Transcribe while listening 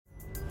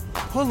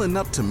Pulling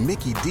up to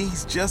Mickey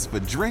D's just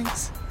for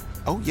drinks?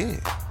 Oh yeah,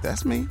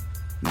 that's me.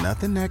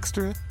 Nothing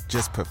extra,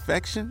 just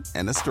perfection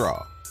and a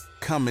straw.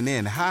 Coming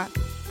in hot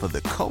for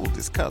the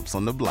coldest cups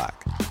on the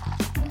block.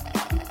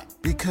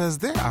 Because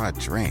there are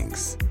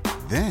drinks.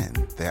 Then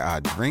there are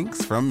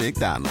drinks from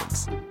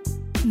McDonald's.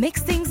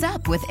 Mix things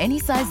up with any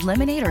size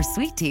lemonade or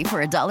sweet tea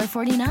for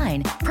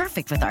 $1.49.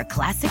 Perfect with our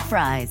classic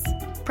fries.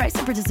 Price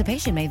and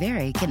participation may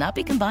vary. Cannot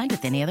be combined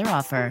with any other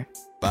offer.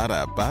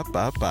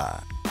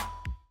 Ba-da-ba-ba-ba.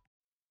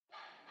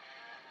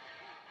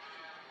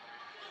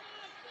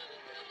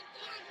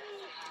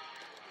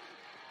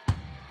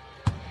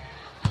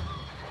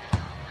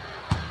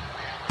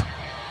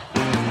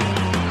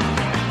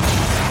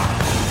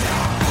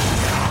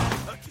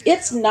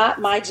 It's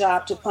not my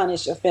job to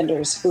punish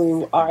offenders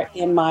who are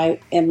in my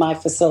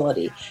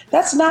facility.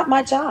 That's not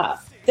my job.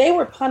 They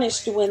were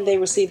punished when they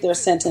received their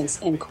sentence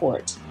in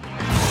court.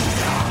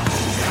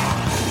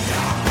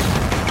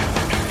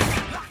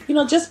 You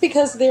know, just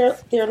because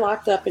they're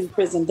locked up in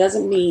prison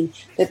doesn't mean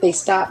that they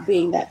stop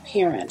being that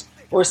parent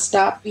or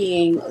stop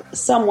being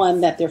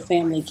someone that their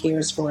family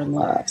cares for and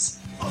loves.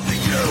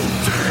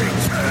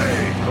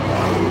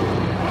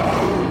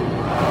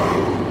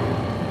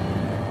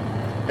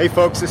 Hey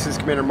folks, this is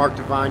Commander Mark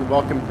Devine.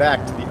 Welcome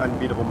back to the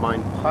Unbeatable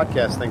Mind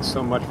podcast. Thanks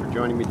so much for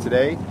joining me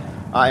today.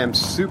 I am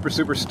super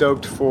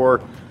stoked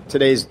for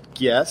today's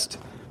guest.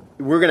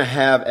 We're going to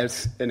have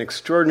an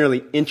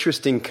extraordinarily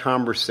interesting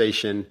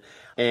conversation.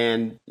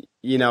 And,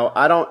 you know,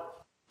 I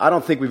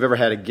don't think we've ever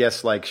had a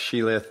guest like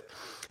Shelith,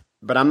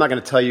 but I'm not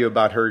going to tell you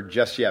about her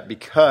just yet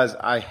because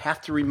I have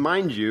to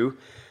remind you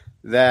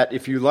that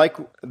if you like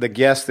the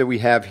guest that we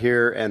have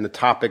here and the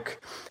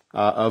topic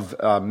of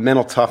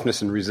mental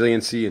toughness and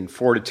resiliency and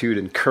fortitude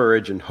and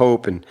courage and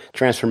hope and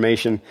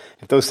transformation,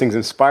 if those things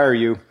inspire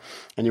you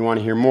and you want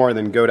to hear more,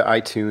 then go to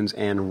iTunes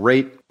and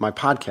rate my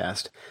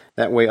podcast.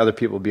 That way other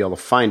people will be able to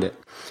find it.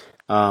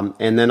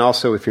 And then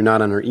also, if you're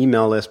not on our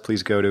email list,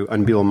 please go to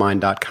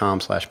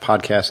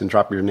unbeatablemindcom/podcast and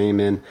drop your name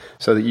in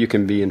so that you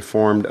can be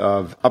informed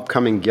of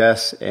upcoming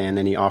guests and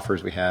any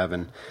offers we have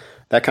and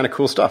that kind of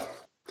cool stuff.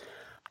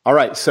 All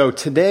right, so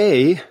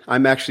today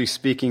I'm actually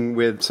speaking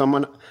with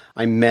someone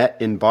I met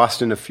in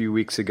Boston a few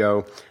weeks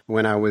ago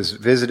when I was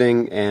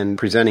visiting and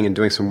presenting and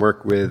doing some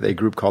work with a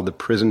group called the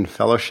Prison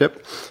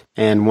Fellowship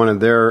and one of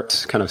their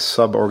kind of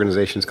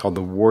sub-organizations called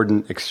the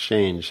Warden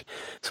Exchange.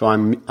 So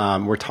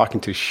we're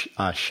talking to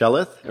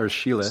Shelith.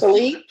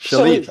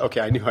 Shelith. Okay,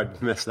 I knew I'd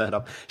mess that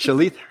up.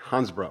 Shelith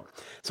Hansbro.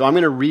 So I'm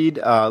going to read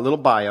a little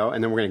bio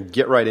and then we're going to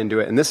get right into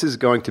it. And this is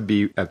going to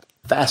be a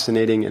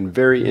fascinating and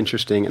very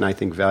interesting and I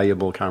think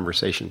valuable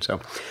conversation. So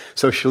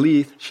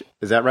Shelith,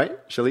 is that right?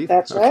 Shelith?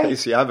 That's right. Okay,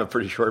 see, I have a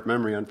pretty short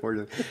memory,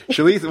 unfortunately.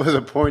 Shelith was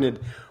appointed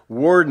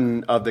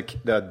warden of the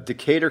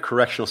Decatur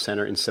Correctional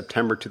Center in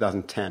September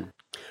 2010.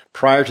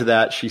 Prior to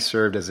that, she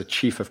served as the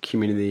Chief of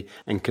Community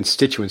and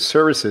Constituent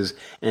Services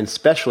and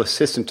Special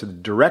Assistant to the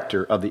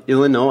Director of the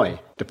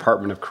Illinois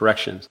Department of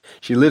Corrections.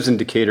 She lives in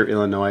Decatur,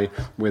 Illinois,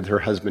 with her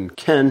husband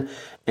Kenneth,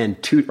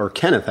 and two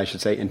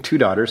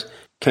daughters,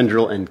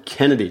 Kendrell and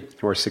Kennedy,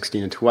 who are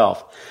 16 and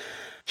 12.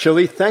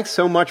 Shelith, thanks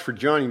so much for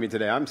joining me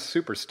today. I'm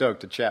super stoked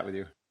to chat with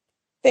you.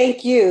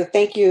 Thank you.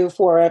 Thank you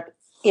for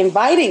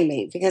inviting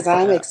me because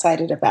I'm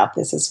excited about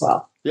this as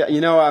well. Yeah,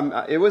 you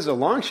know, it was a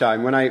long shot.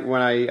 When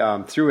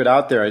I threw it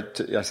out there,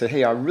 I said,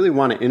 "Hey, I really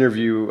want to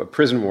interview a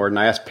prison warden."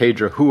 I asked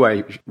Pedro who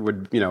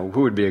would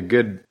be a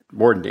good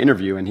warden to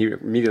interview, and he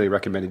immediately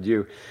recommended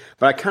you.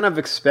 But I kind of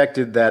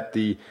expected that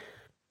the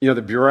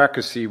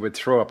bureaucracy would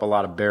throw up a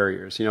lot of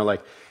barriers.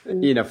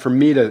 For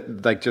me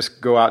to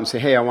just go out and say,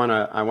 "Hey, I want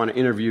to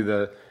interview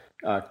the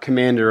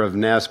commander of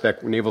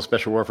NAVSPEC, Naval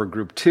Special Warfare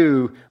Group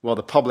 2, well,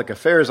 the Public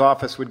Affairs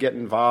Office would get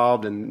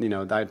involved, and,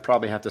 I'd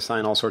probably have to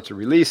sign all sorts of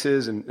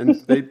releases,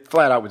 and they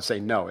flat out would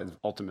say no,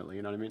 ultimately,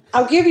 you know what I mean?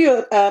 I'll give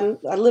you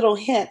a little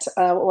hint,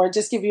 or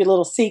just give you a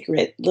little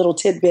secret, little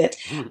tidbit.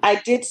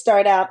 I did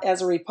start out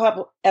as a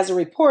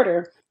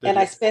reporter, and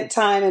I spent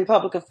time in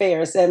public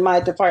affairs, and my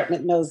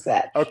department knows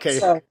that. Okay,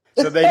 so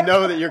they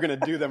know that you're going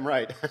to do them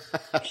right.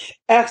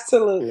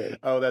 Absolutely.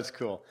 Oh, that's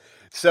cool.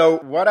 So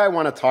what I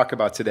want to talk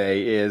about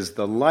today is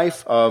the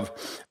life of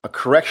a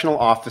correctional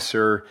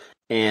officer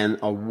and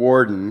a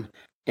warden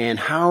and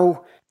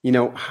how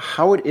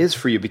it is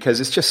for you,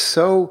 because it's just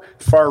so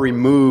far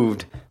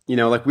removed,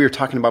 like we were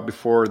talking about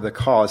before the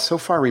call, it's so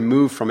far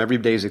removed from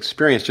everyday's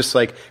experience, just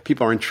like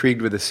people are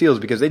intrigued with the SEALs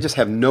because they just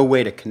have no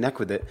way to connect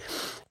with it.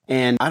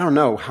 And I don't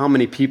know how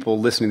many people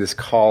listening to this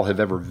call have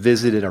ever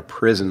visited a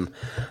prison.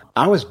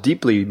 I was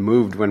deeply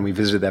moved when we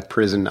visited that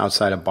prison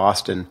outside of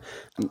Boston.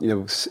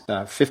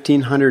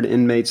 1,500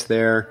 inmates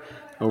there,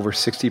 over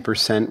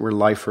 60% were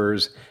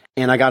lifers.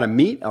 And I got to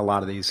meet a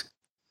lot of these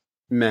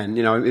men.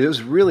 It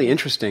was really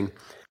interesting.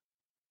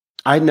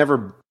 I'd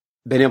never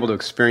been able to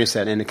experience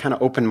that, and it kind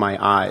of opened my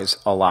eyes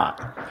a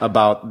lot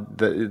about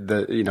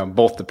the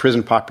both the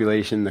prison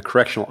population, the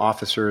correctional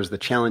officers, the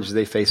challenges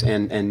they face,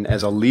 and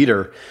as a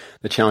leader,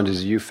 the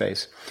challenges you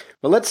face.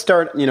 But let's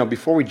start,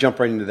 before we jump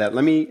right into that,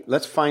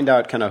 let's find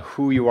out kind of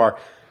who you are.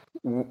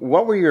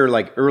 what were your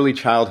like early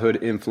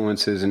childhood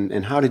influences,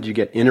 and how did you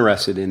get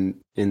interested in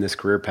this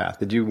career path?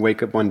 Did you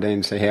wake up one day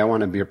and say, hey, I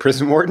want to be a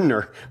prison warden,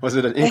 or was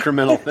it an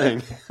incremental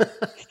thing?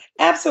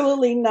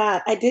 Absolutely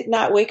not. I did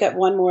not wake up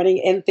one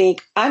morning and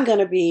think I'm going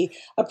to be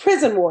a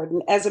prison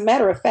warden. As a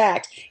matter of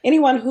fact,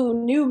 anyone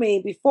who knew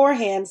me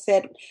beforehand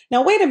said,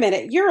 now, wait a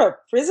minute, you're a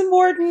prison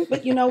warden?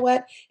 But you know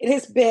what? It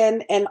has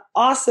been an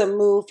awesome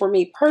move for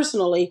me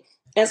personally,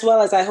 as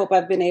well as I hope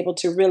I've been able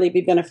to really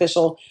be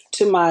beneficial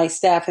to my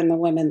staff and the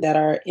women that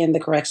are in the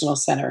correctional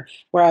center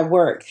where I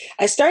work.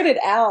 I started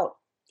out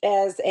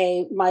as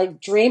my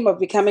dream of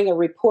becoming a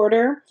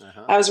reporter.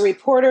 I was a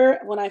reporter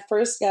when I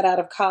first got out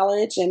of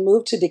college and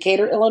moved to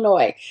Decatur,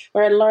 Illinois,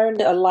 where I learned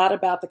a lot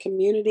about the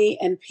community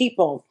and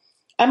people.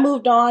 I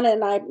moved on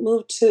and I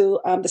moved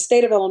to the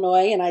state of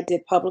Illinois, and I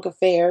did public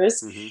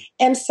affairs.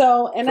 And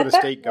so, and for at the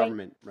that state point,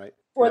 government, right?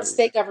 for the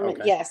state government,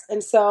 okay. yes.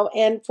 And so,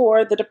 and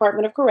for the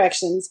Department of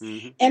Corrections.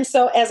 And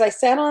so as I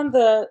sat on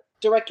the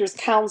Directors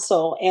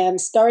Council and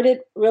started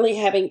really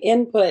having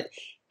input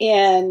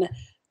in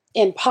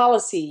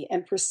policy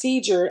and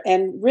procedure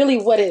and really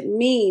what it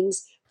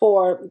means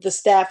for the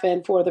staff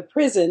and for the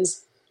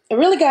prisons, I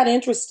really got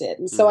interested.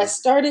 And so I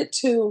started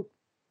to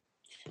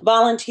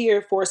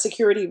volunteer for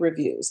security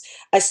reviews.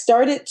 I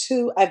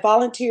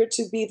volunteered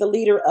to be the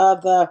leader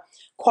of the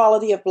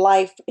Quality of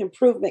Life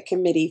Improvement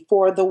Committee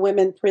for the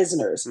women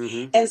prisoners.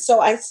 And so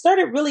I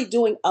started really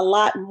doing a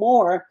lot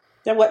more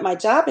than what my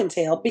job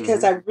entailed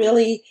because I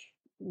really,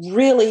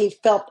 really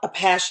felt a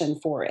passion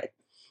for it.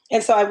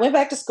 And so I went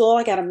back to school.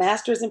 I got a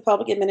master's in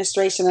public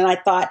administration, and I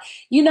thought,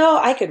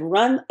 I could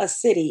run a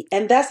city,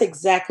 and that's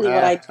exactly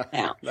what I do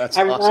now. That's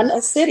I awesome. run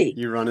a city.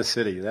 You run a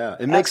city, yeah.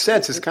 It makes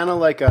sense. It's kind of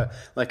like a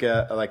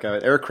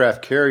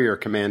aircraft carrier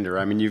commander.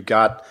 I mean, you've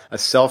got a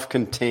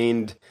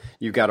self-contained.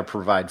 You got to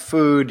provide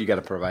food. You got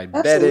to provide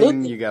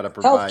bedding. You got to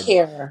provide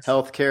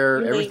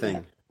healthcare,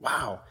 everything.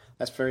 Wow,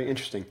 that's very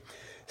interesting.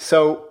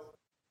 So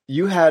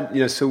you had,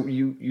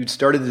 you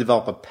started to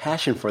develop a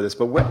passion for this,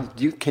 but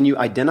can you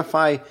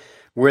identify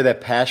where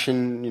that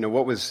passion,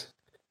 what was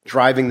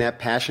driving that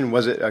passion?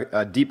 Was it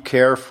a deep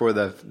care for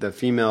the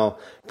female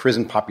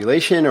prison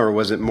population, or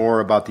was it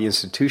more about the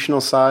institutional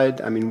side?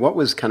 I mean, what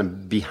was kind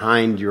of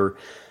behind your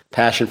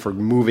passion for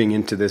moving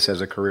into this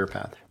as a career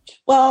path?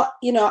 Well,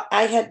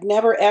 I had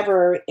never,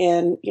 ever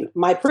in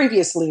my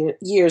previous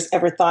years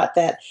ever thought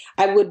that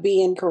I would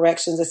be in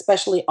corrections,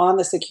 especially on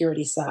the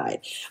security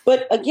side.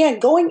 But again,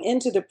 going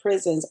into the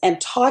prisons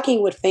and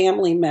talking with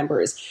family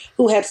members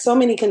who had so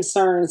many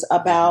concerns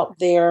about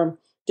their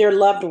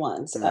loved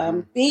ones,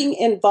 being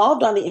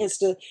involved on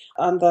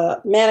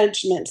the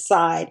management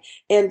side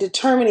and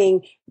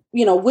determining,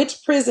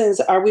 which prisons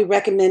are we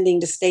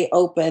recommending to stay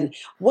open?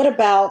 What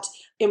about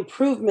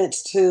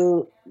improvements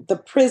to the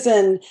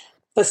prison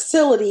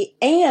facility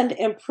and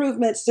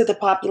improvements to the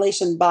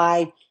population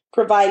by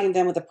providing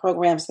them with the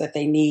programs that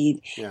they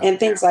need and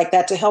things like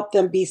that to help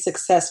them be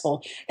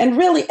successful. And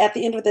really, at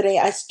the end of the day,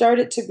 I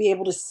started to be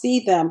able to see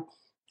them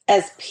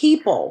as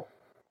people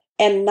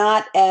and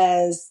not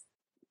as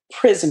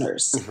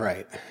prisoners.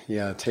 Right.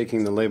 Yeah,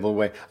 taking the label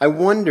away. I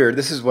wonder,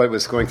 this is what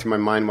was going through my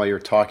mind while you were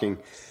talking,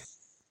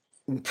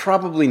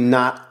 probably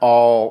not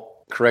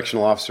all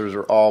correctional officers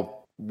or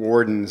all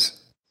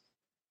wardens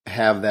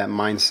have that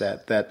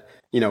mindset that,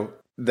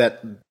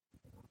 that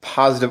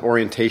positive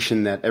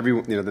orientation that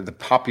that the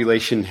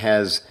population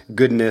has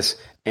goodness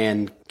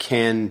and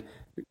can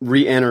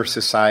re-enter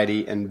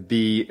society and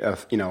be,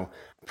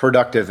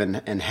 productive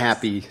and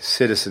happy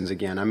citizens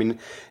again. I mean,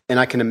 and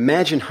I can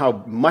imagine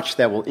how much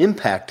that will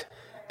impact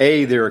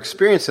A, their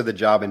experience of the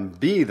job, and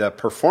B, the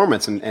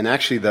performance and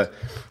actually the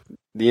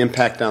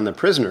impact on the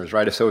prisoners,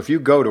 right? So if you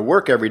go to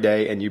work every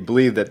day and you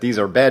believe that these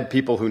are bad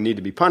people who need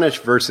to be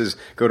punished versus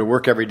go to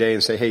work every day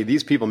and say, hey,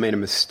 these people made a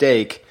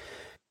mistake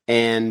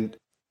and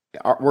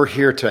we're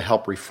here to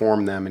help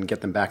reform them and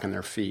get them back on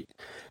their feet.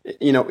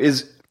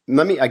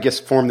 Let me, I guess,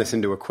 form this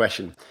into a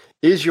question.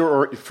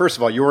 First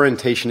of all, your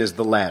orientation is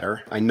the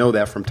latter. I know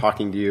that from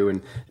talking to you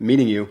and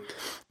meeting you.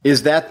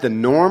 Is that the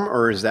norm,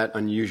 or is that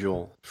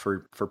unusual for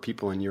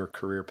people in your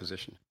career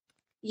position?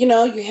 You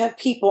have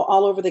people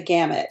all over the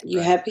gamut. You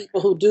have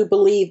people who do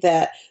believe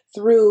that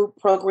through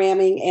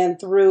programming and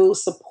through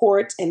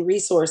support and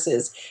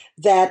resources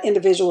that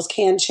individuals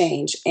can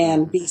change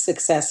and be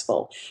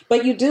successful.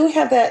 But you do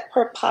have that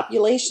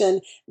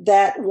population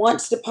that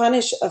wants to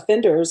punish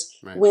offenders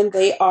when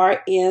they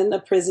are in a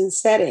prison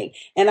setting.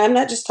 And I'm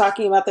not just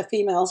talking about the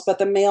females, but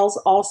the males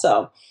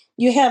also.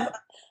 You have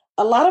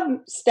a lot of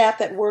staff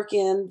that work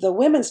in the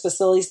women's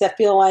facilities that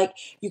feel like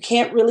you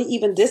can't really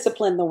even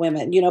discipline the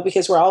women,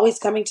 because we're always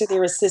coming to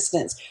their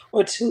assistance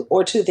or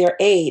to their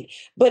aid.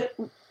 But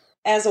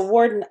as a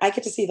warden, I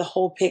get to see the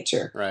whole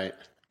picture. Right.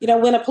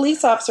 When a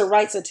police officer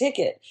writes a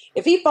ticket,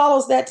 if he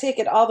follows that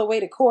ticket all the way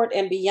to court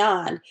and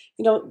beyond,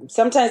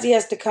 sometimes he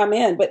has to come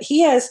in, but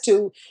he has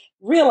to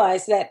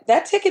realize that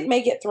that ticket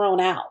may get thrown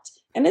out.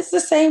 And it's the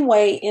same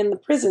way in the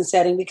prison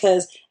setting,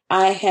 because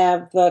I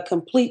have the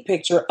complete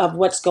picture of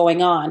what's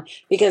going on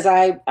because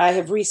I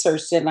have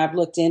researched it and I've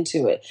looked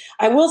into it.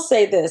 I will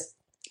say this.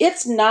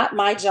 It's not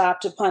my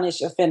job to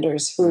punish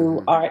offenders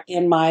who are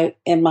in my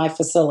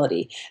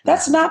facility.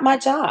 That's not my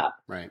job.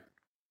 Right.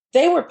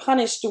 They were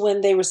punished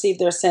when they received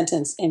their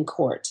sentence in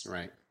court.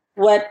 Right.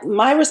 What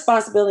my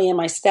responsibility and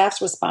my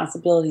staff's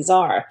responsibilities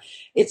are,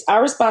 it's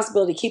our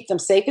responsibility to keep them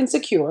safe and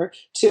secure,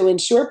 to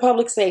ensure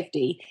public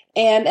safety,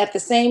 and at the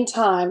same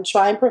time,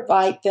 try and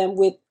provide them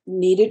with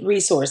needed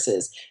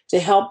resources to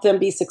help them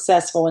be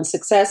successful. And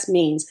success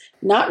means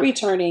not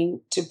returning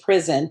to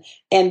prison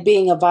and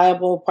being a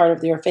viable part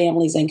of their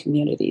families and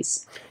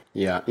communities.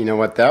 Yeah. You know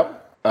what?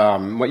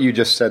 What you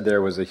just said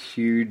there was a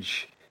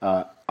huge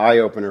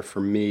eye-opener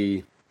for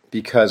me,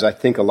 because I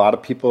think a lot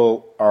of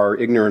people are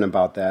ignorant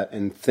about that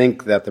and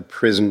think that the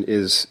prison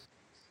is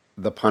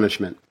the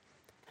punishment.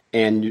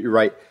 And you're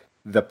right,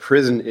 the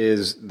prison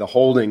is the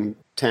holding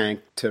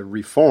tank to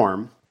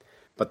reform,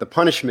 but the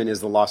punishment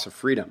is the loss of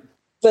freedom.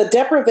 The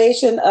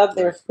deprivation of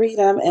their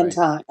freedom and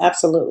time,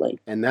 absolutely.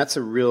 And that's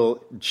a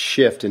real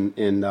shift in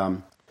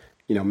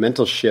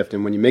mental shift.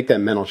 And when you make that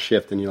mental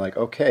shift, and you're like,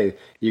 okay,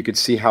 you could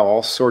see how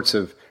all sorts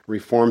of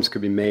reforms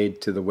could be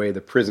made to the way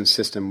the prison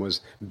system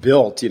was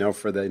built,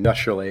 for the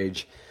industrial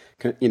age,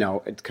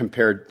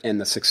 compared, and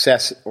the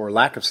success or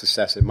lack of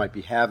success it might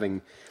be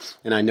having.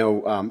 And I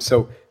know,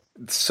 so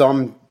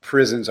some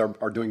prisons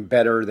are doing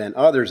better than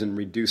others in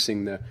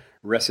reducing the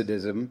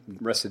recidivism,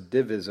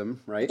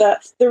 right? The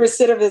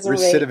recidivism rate.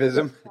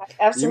 Recidivism.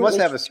 Absolutely. You must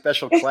have a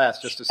special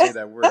class just to say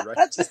that word,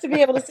 right? Just to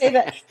be able to say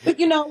that. But,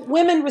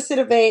 women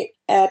recidivate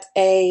at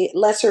a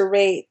lesser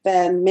rate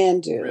than men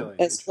do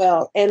as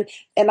well. And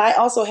I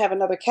also have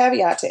another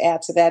caveat to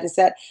add to that, is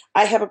that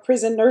I have a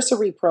prison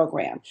nursery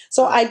program.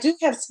 So I do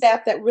have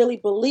staff that really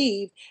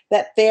believe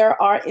that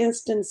there are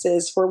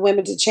instances for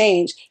women to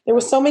change. There were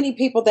so many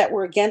people that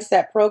were against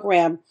that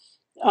program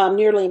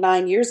nearly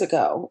 9 years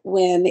ago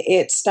when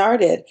it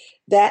started,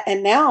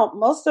 and now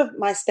most of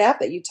my staff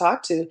that you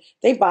talk to,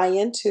 they buy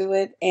into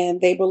it,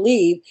 and they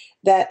believe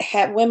that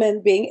women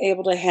being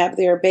able to have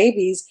their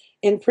babies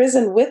in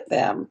prison with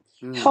them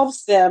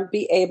helps them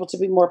be able to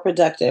be more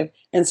productive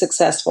and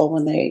successful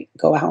when they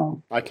go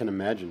home. I can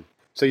imagine.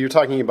 So you're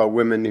talking about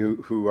women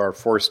who are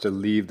forced to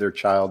leave their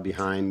child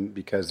behind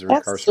because they're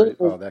incarcerated.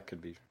 Oh, that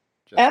could be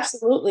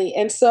absolutely.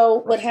 And so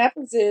what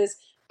happens is,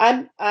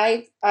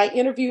 I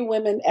interview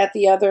women at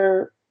the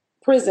other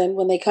prison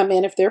when they come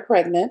in if they're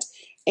pregnant,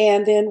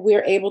 and then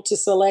we're able to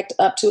select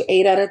up to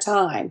 8 at a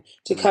time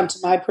to come to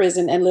my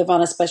prison and live on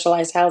a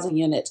specialized housing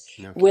unit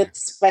with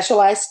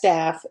specialized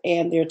staff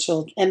and their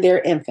children and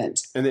their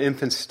infant. And the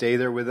infants stay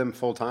there with them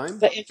full time?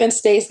 The infant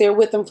stays there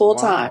with them full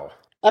time,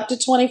 up to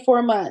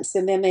 24 months,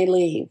 and then they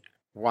leave.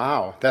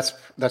 Wow, that's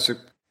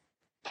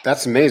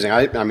amazing.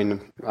 I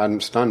mean, I'm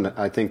stunned.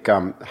 I think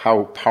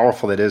how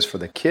powerful it is for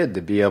the kid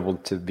to be able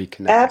to be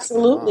connected.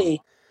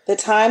 Absolutely. The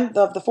time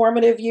of the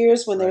formative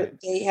years when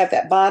they have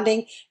that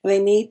bonding, and they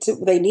need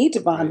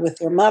to bond with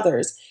their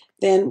mothers,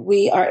 then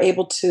we are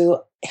able to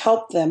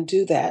help them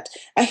do that.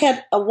 I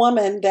had a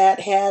woman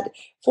that had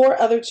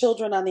 4 other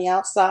children on the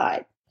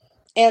outside.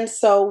 And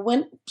so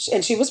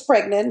she was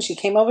pregnant, and she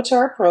came over to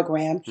our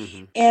program.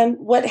 And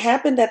what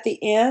happened at the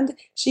end,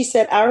 she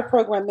said our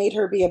program made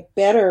her be a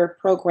better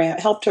program,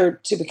 helped her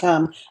to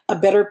become a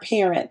better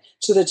parent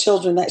to the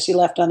children that she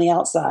left on the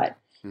outside.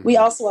 We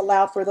also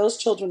allowed for those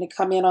children to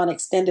come in on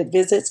extended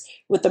visits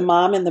with the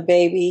mom and the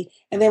baby.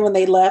 And then when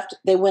they left,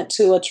 they went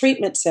to a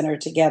treatment center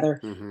together.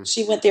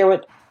 She went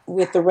there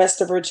with the rest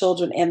of her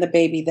children and the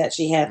baby that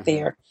she had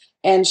there.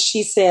 And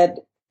she said,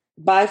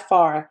 by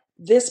far,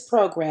 this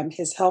program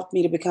has helped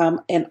me to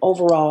become an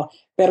overall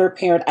better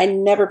parent. I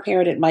never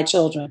parented my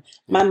children.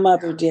 My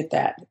mother did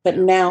that, but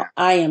now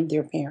I am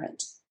their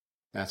parent.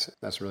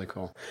 That's really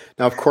cool.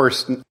 Now, of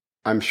course,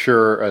 I'm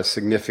sure a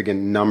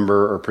significant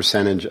number or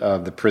percentage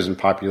of the prison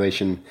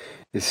population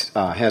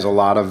has a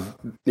lot of,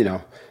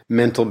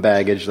 mental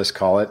baggage, let's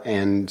call it,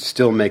 and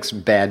still makes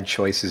bad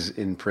choices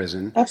in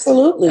prison.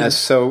 Absolutely.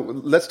 So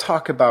let's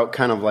talk about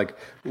kind of like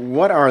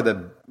what are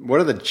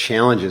the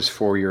challenges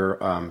for your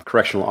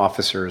correctional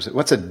officers?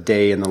 What's a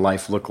day in the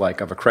life look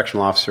like of a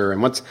correctional officer,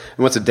 and what's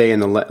a day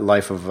in the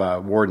life of a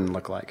warden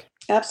look like?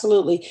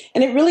 Absolutely.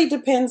 And it really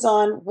depends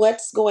on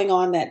what's going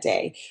on that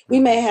day. We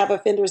may have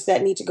offenders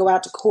that need to go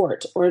out to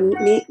court or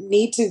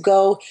need to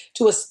go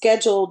to a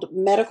scheduled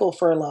medical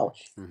furlough.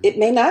 It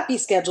may not be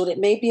scheduled. It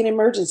may be an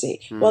emergency.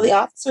 Well, the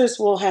officers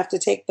will have to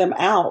take them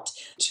out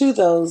to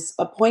those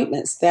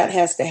appointments. That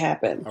has to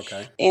happen.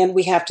 Okay. And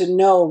we have to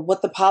know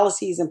what the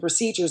policies and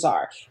procedures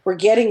are. We're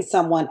getting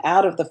someone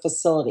out of the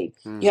facility.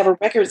 You have a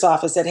records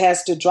office that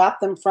has to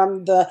drop them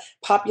from the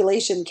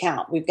population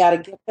count. We've got to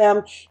get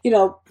them,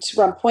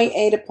 from point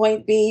A to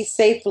point B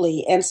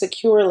safely and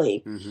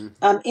securely.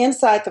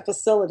 Inside the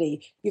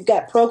facility, you've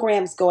got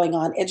programs going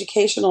on,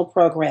 educational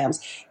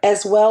programs,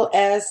 as well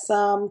as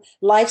some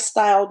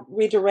lifestyle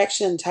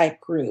redirection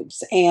type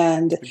groups.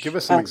 And give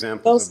us some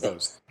examples of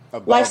those.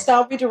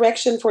 Lifestyle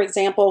redirection, for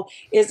example,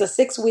 is a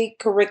 6-week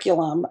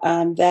curriculum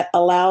that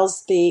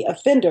allows the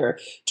offender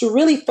to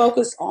really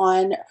focus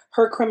on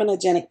her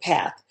criminogenic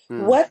path.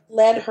 What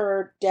led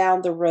her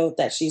down the road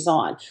that she's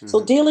on?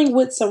 So dealing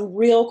with some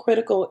real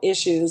critical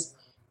issues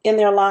in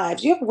their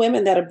lives. You have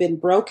women that have been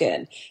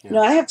broken.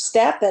 Yeah. I have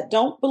staff that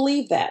don't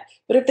believe that.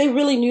 But if they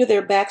really knew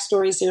their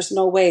backstories, there's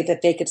no way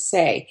that they could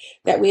say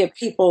that we have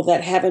people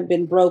that haven't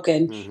been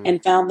broken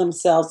and found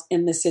themselves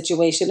in this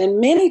situation.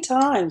 And many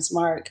times,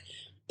 Mark,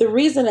 the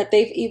reason that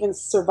they've even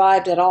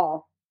survived at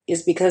all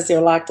is because they're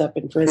locked up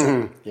in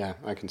prison. Yeah,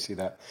 I can see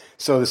that.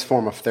 So this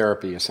form of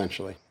therapy,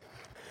 essentially.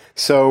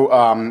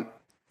 So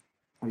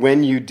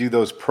when you do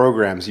those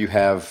programs, you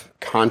have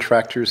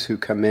contractors who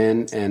come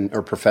in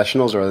or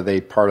professionals, or are they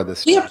part of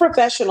this? We have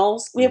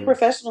professionals. We have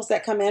professionals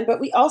that come in,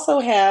 but we also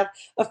have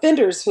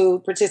offenders who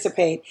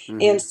participate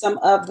in some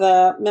of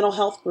the mental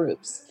health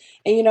groups.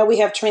 And, we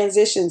have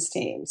transitions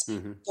teams.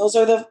 Those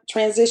are they're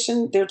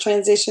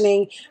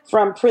transitioning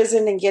from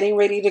prison and getting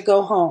ready to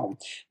go home.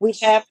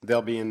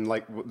 They'll be in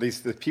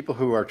the people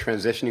who are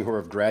transitioning, who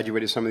have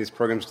graduated some of these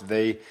programs, do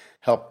they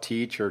help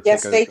teach or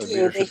yes, take they a do.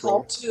 leadership They role?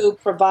 help to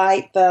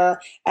provide the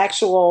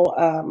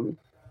actual,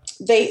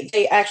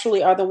 they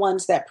actually are the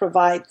ones that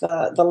provide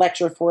the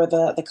lecture for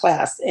the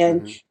class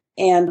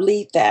and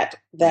lead that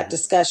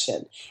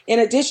discussion. In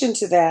addition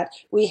to that,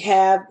 we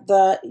have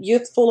the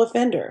youthful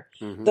offender,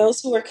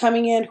 those who are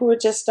coming in who are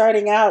just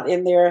starting out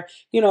in their,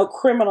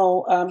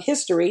 criminal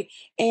history,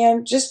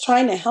 and just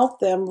trying to help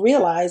them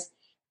realize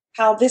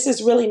how this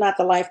is really not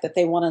the life that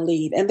they want to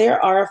lead. And there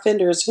are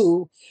offenders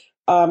who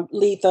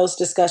lead those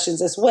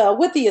discussions as well,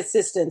 with the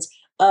assistance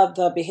of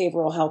the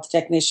behavioral health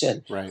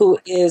technician, who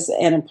is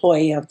an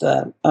employee of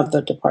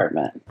the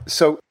department.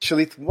 So,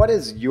 Shelith, what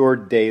does your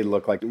day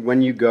look like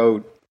when you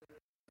go?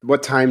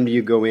 What time do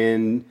you go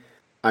in?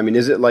 I mean,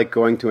 is it like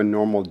going to a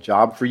normal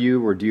job for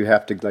you, or do you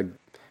have to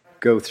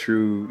go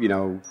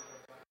through,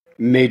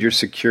 major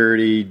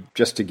security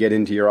just to get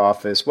into your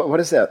office? What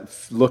does that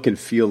look and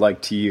feel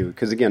like to you?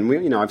 Because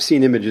again, I've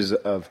seen images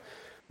of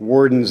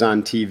wardens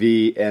on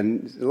TV,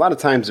 and a lot of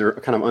times they're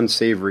kind of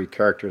unsavory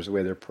characters the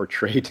way they're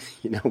portrayed,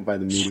 by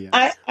the media.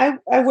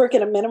 I work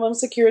in a minimum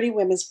security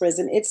women's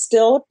prison. It's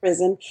still a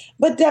prison,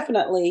 but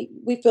definitely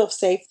we feel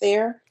safe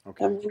there.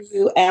 Okay. And when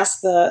you ask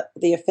the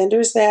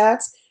offenders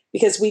that,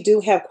 because we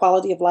do have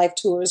quality of life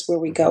tours where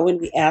we go and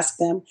we ask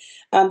them,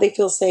 they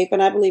feel safe.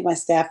 And I believe my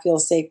staff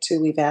feels safe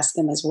too. We've asked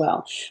them as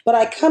well. But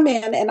I come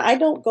in and I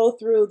don't go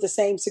through the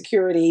same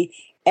security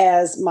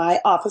as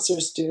my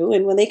officers do.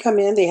 And when they come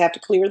in, they have to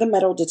clear the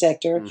metal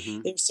detector.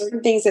 There's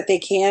certain things that they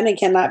can and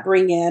cannot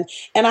bring in.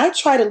 And I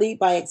try to lead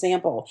by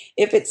example.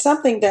 If it's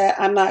something that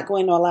I'm not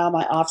going to allow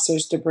my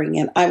officers to bring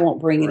in, I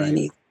won't bring it in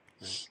either.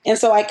 And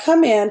so I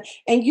come in,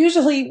 and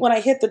usually when I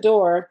hit the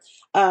door,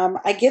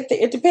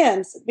 it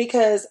depends,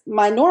 because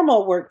my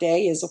normal work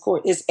day is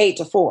 8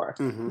 to 4.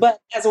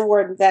 But as a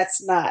warden,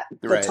 that's not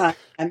the time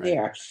I'm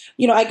there.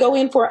 I go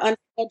in for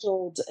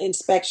unscheduled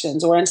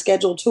inspections or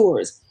unscheduled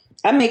tours.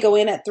 I may go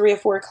in at 3 or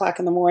 4 o'clock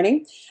in the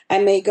morning. I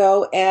may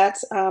go and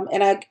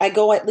I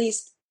go at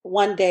least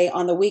one day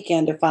on the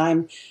weekend if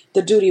I'm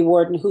the duty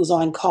warden who's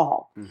on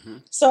call.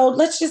 So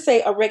let's just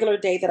say a regular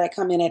day that I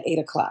come in at 8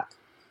 o'clock.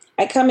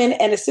 I come in,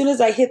 and as soon as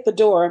I hit the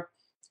door,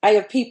 I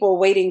have people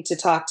waiting to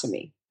talk to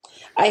me.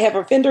 I have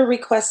offender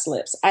request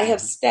slips. I have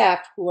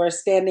staff who are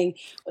standing,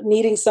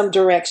 needing some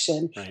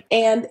direction.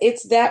 And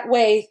it's that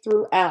way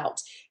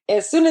throughout.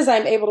 As soon as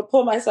I'm able to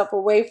pull myself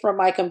away from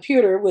my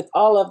computer with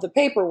all of the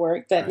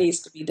paperwork that needs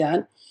to be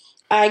done,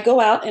 I go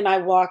out and I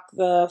walk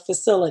the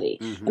facility.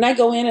 And I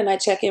go in and I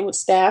check in with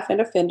staff and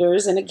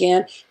offenders. And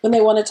again, when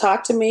they want to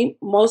talk to me,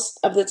 most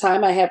of the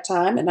time I have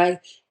time, and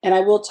I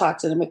will talk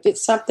to them. If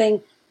it's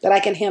something that I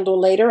can handle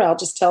later, I'll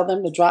just tell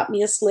them to drop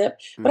me a slip.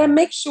 But I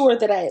make sure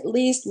that I at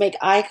least make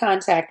eye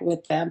contact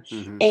with them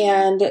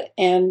and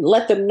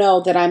let them know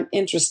that I'm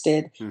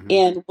interested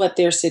in what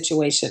their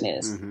situation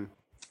is.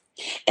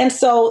 And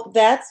so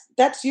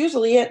that's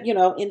usually it,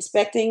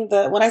 inspecting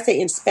when I say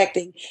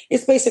inspecting,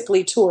 it's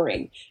basically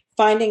touring,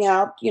 finding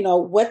out,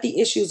 what the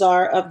issues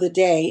are of the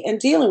day and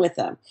dealing with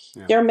them.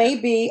 There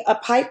may be a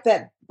pipe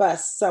that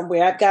busts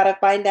somewhere. I've got to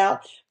find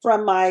out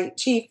from my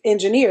chief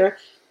engineer,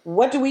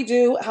 what do we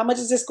do? How much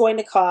is this going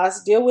to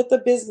cost? Deal with the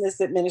business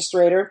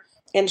administrator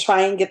and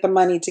try and get the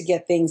money to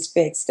get things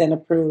fixed and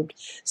approved.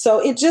 So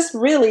it just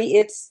really,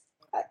 it's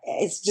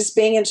just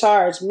being in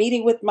charge,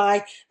 meeting with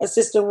my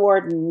assistant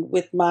warden,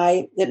 with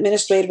my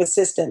administrative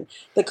assistant,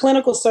 the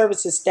clinical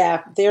services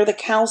staff. They're the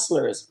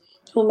counselors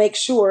who make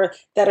sure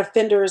that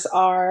offenders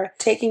are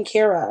taken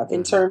care of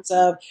in terms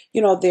of,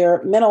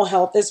 their mental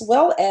health, as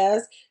well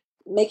as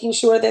making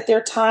sure that their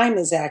time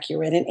is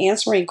accurate and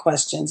answering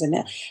questions and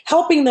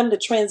helping them to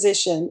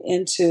transition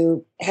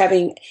into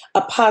having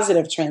a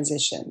positive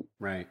transition.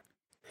 Right.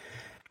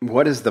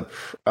 What is the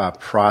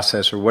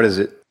process, or what does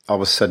it all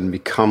of a sudden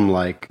become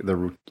like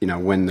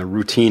when the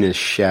routine is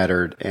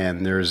shattered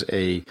and there's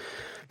a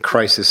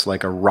crisis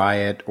like a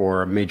riot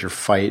or a major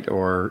fight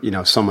or,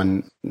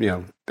 someone,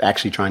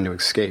 actually trying to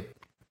escape?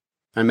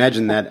 I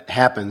imagine that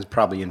happens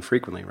probably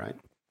infrequently, right?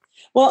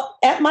 Well,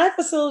 at my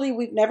facility,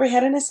 we've never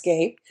had an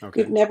escape.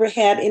 Okay. We've never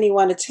had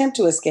anyone attempt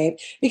to escape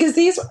because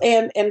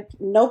and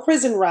no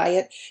prison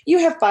riot. You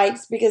have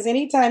fights because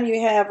anytime you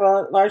have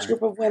a large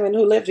group of women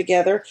who live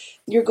together,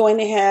 you're going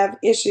to have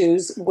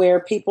issues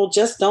where people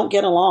just don't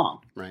get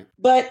along. Right.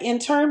 But in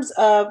terms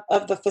of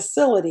the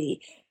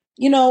facility,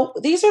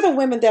 these are the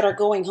women that are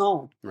going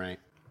home. Right.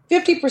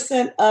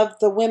 50% of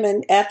the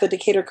women at the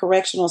Decatur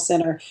Correctional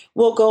Center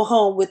will go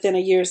home within a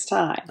year's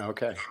time.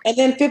 Okay. And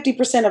then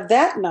 50% of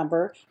that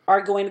number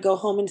are going to go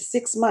home in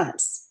 6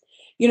 months.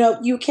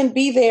 You can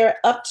be there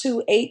up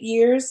to 8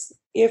 years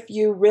if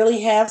you really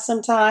have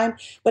some time.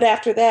 But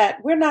after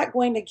that, we're not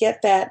going to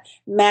get that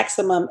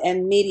maximum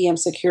and medium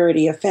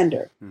security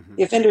offender. Mm-hmm.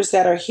 The offenders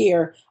that are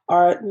here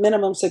are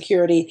minimum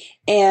security.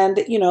 And,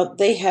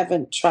 they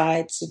haven't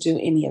tried to do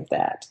any of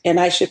that.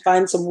 And I should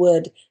find some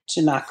wood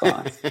to knock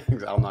on.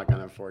 I'll knock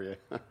on it for you.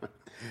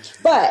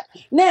 But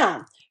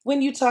now,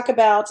 when you talk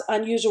about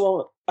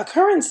unusual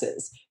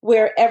occurrences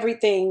where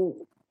everything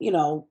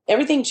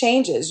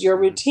changes, your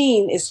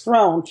routine is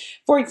thrown.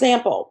 For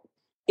example,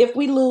 if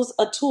we lose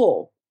a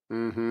tool,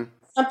 mm-hmm.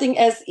 something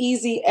as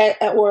easy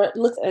or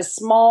looks as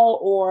small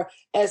or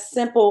as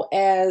simple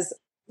as,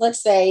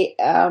 let's say,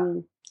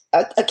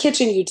 a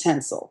kitchen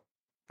utensil.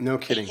 No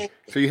kidding.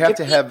 So you have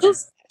to have...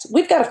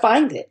 We've got to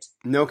find it.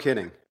 No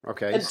kidding.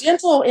 Okay. A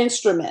dental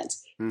instrument.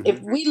 Mm-hmm. If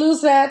we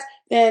lose that,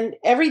 then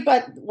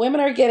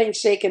women are getting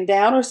shaken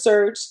down or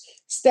searched.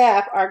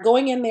 Staff are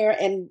going in there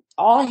and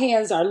all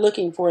hands are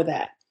looking for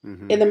that.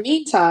 Mm-hmm. In the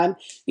meantime,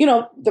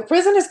 the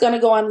prison is going to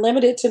go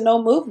unlimited to no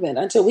movement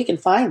until we can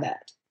find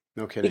that.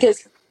 No kidding.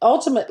 Because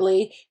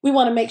ultimately, we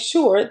want to make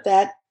sure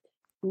that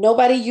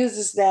nobody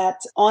uses that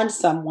on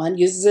someone,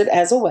 uses it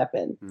as a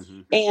weapon.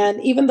 Mm-hmm.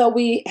 And even though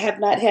we have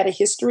not had a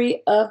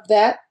history of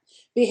that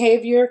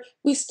behavior,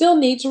 we still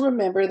need to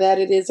remember that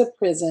it is a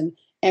prison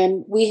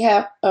and we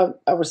have a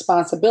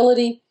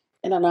responsibility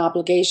and an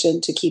obligation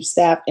to keep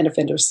staff and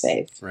offenders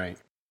safe. Right.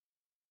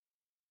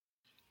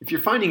 If you're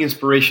finding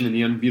inspiration in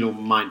the Unbeatable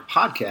Mind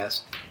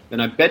podcast, then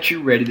I bet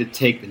you're ready to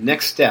take the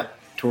next step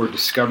toward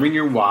discovering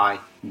your why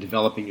and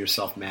developing your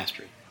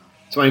self-mastery.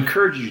 So I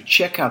encourage you to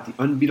check out the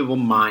Unbeatable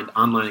Mind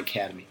Online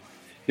Academy.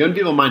 The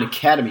Unbeatable Mind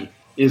Academy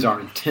is our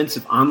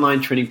intensive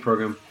online training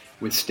program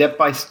with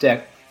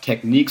step-by-step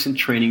techniques and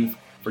training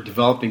for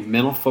developing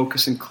mental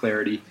focus and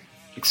clarity,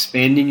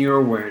 expanding your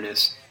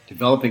awareness,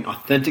 developing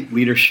authentic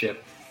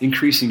leadership,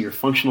 increasing your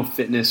functional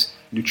fitness,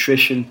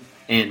 nutrition,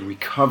 and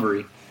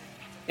recovery,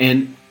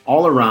 and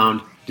all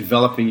around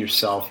developing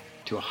yourself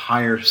to a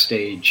higher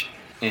stage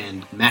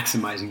and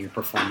maximizing your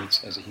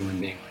performance as a human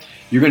being.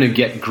 You're going to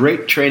get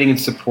great training and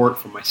support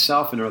from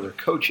myself and other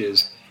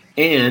coaches,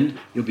 and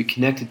you'll be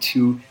connected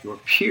to your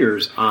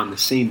peers on the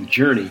same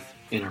journey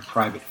in our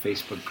private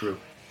Facebook group.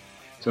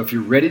 So if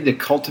you're ready to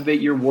cultivate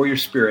your warrior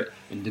spirit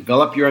and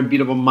develop your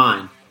unbeatable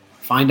mind,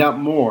 find out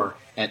more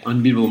at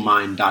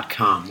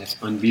unbeatablemind.com. That's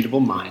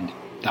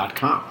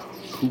unbeatablemind.com.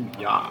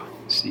 Hoo-yah.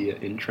 See you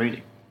in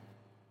training.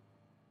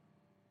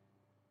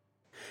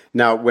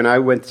 Now, when I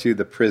went to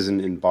the prison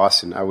in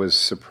Boston, I was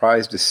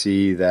surprised to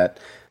see that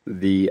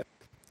the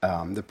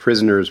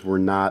prisoners were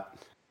not...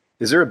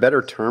 Is there a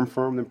better term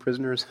for them than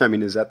prisoners? I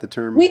mean, is that the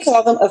term? We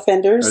call them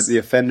offenders. The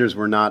offenders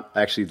were not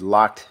actually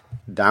locked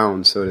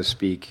down, so to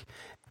speak,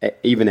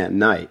 even at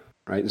night,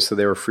 right? And so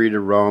they were free to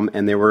roam,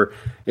 and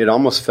it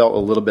almost felt a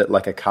little bit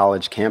like a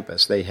college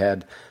campus. They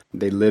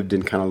lived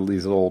in kind of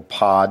these little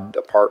pod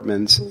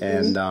apartments,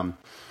 mm-hmm. and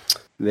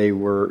they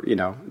were,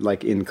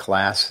 like in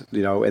class,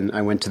 and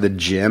I went to the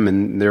gym,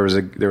 and there was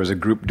a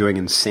group doing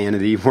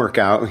insanity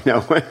workout,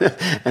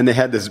 and they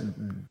had this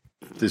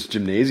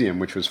gymnasium,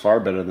 which was far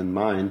better than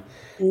mine.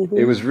 Mm-hmm.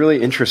 It was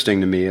really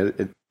interesting to me.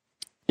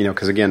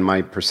 Because again,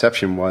 my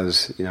perception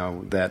was,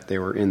 that they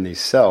were in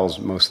these cells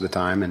most of the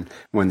time, and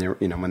when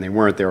they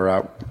weren't, they were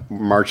out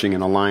marching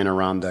in a line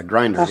around the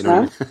grinder. Uh-huh. You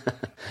know what I mean?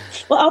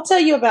 Well, I'll tell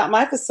you about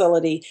my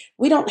facility.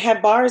 We don't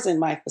have bars in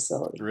my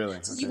facility. Really?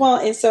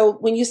 Okay. And so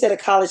when you said a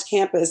college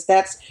campus,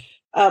 that's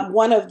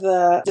one of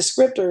the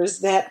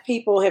descriptors that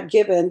people have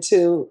given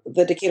to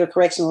the Decatur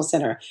Correctional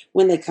Center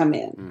when they come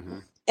in. Mm-hmm.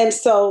 And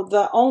so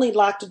the only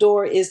locked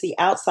door is the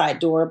outside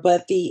door,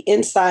 but the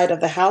inside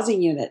of the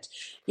housing unit,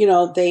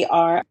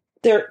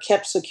 they're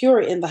kept secure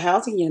in the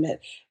housing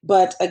unit.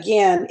 But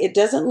again, it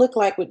doesn't look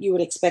like what you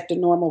would expect a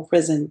normal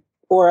prison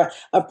or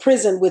a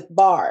prison with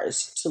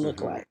bars to look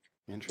mm-hmm. like.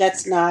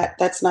 That's not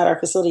our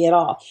facility at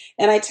all.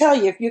 And I tell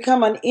you, if you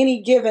come on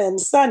any given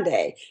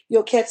Sunday,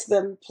 you'll catch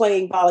them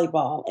playing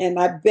volleyball. And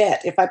I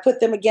bet if I put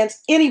them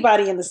against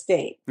anybody in the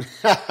state,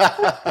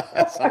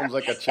 that sounds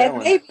like a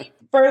challenge. And maybe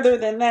further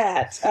than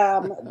that,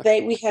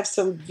 we have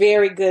some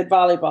very good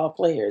volleyball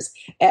players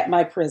at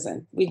my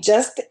prison. We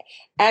just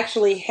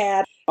actually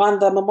had on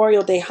the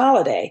Memorial Day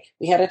holiday,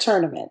 we had a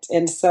tournament.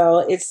 And so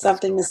it's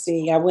something to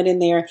see. I went in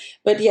there.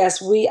 But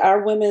yes, our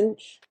women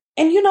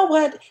And you know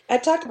what? I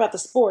talked about the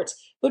sports,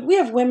 but we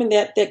have women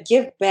that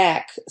give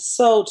back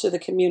so to the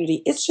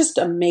community. It's just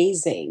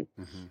amazing.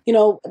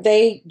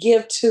 They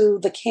give to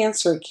the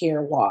cancer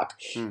care walk.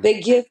 They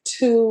give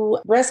to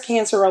breast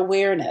cancer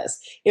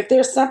awareness. If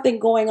there's something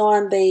going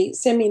on, they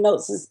send me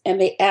notes and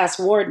they ask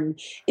Warden,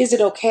 is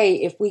it okay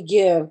if we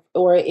give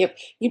or if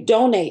you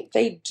donate?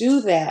 They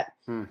do that.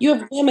 You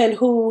have women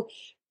who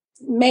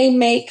may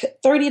make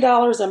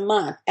 $30 a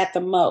month at the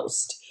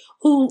most,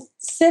 who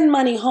send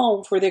money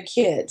home for their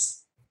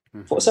kids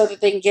so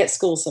that they can get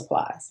school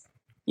supplies.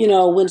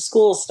 When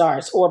school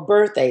starts or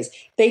birthdays,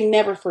 they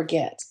never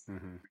forget.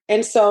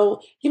 And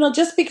so,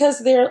 just because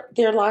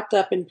they're locked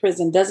up in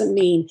prison doesn't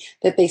mean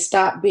that they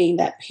stop being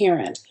that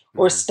parent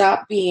or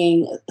stop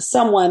being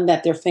someone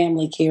that their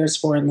family cares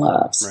for and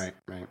loves.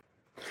 Right.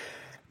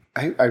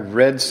 I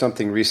read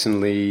something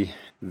recently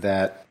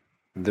that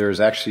there's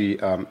actually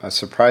a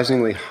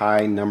surprisingly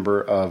high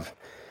number of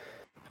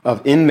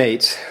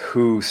inmates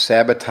who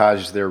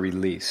sabotage their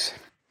release.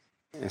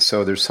 And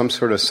so there's some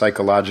sort of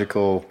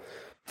psychological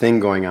thing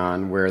going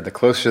on where the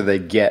closer they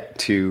get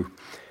to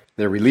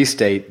their release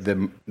date,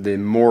 the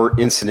more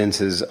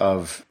incidences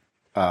of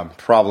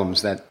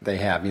problems that they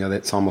have.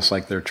 It's almost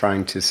like they're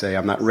trying to say,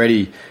 I'm not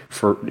ready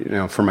for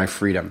my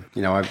freedom.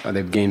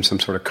 They've gained some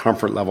sort of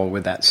comfort level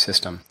with that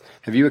system.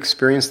 Have you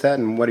experienced that,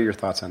 and what are your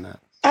thoughts on that?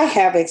 I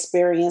have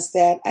experienced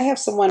that. I have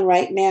someone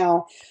right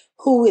now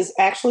who is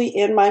actually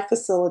in my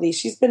facility.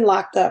 She's been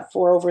locked up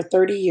for over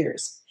 30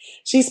 years.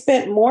 She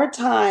spent more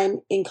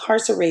time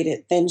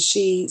incarcerated than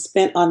she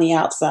spent on the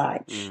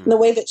outside. And the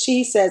way that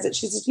she says it,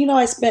 she says,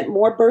 I spent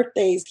more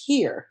birthdays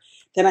here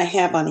than I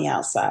have on the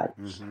outside.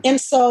 And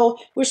so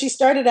where she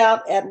started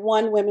out at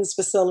one women's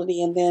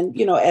facility, and then,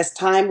 as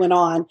time went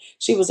on,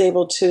 she was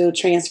able to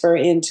transfer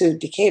into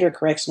Decatur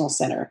Correctional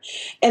Center.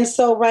 And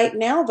so right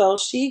now, though,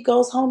 she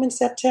goes home in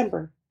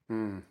September.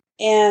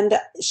 And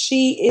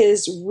she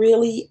is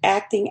really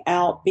acting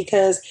out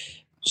because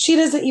she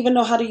doesn't even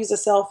know how to use a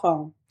cell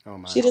phone.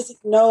 She doesn't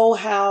know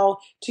how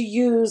to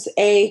use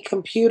a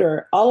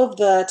computer. All of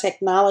the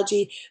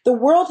technology, the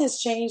world has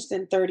changed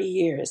in 30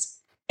 years.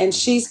 And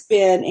she's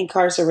been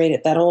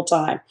incarcerated that whole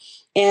time.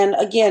 And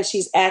again,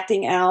 she's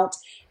acting out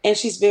and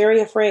she's very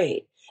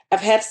afraid.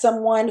 I've had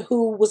someone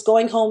who was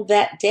going home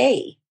that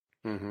day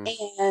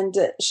and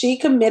she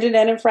committed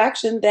an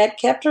infraction that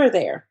kept her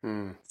there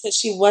because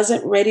she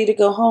wasn't ready to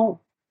go home.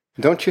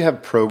 Don't you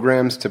have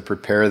programs to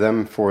prepare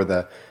them for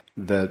the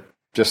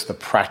just the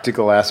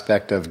practical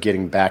aspect of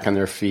getting back on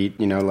their feet,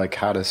 like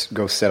how to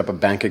go set up a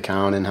bank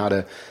account and how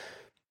to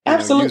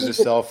use a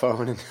cell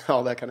phone and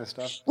all that kind of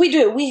stuff? We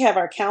do. We have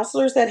our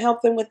counselors that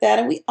help them with that.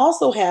 And we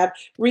also have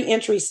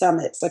reentry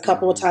summits a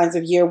couple of times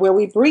a year where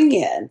we bring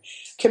in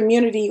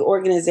community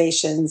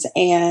organizations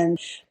and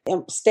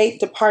state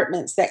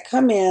departments that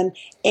come in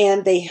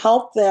and they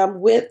help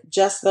them with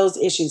just those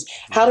issues.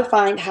 How to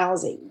find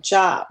housing,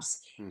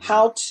 jobs,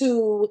 how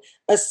to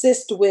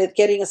assist with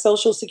getting a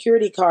social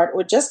security card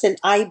or just an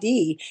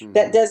ID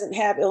that doesn't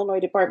have Illinois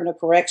Department of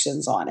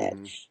Corrections on it.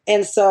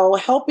 And so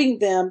helping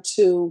them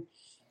to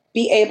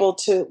be able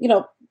to,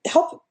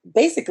 help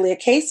basically a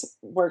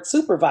casework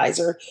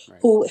supervisor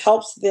who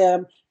helps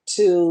them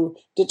to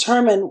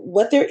determine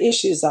what their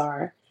issues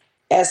are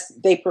as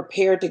they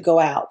prepare to go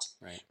out.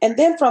 And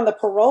then from the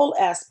parole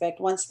aspect,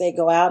 once they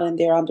go out and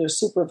they're under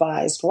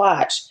supervised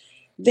watch,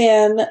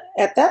 then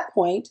at that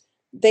point,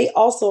 they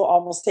also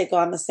almost take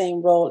on the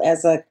same role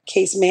as a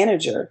case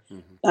manager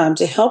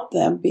to help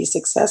them be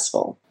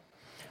successful.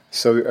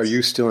 So are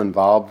you still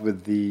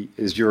involved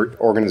is your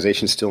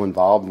organization still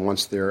involved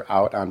once they're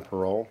out on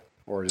parole?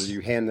 Or do you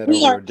hand that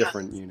over a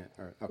different unit?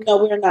 No,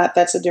 we're not.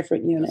 That's a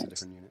different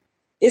unit.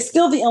 It's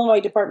still the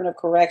Illinois Department of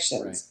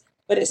Corrections,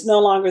 but it's no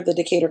longer the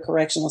Decatur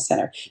Correctional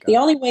Center. The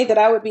only way that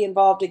I would be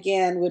involved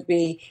again would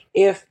be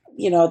if,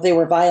 they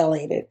were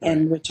violated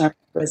and returned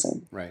to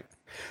prison. Right.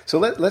 So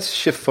let's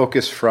shift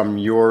focus from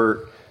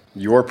your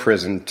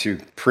prison to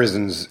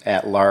prisons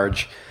at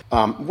large.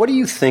 What do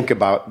you think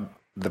about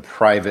the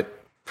private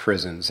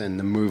prisons and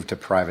the move to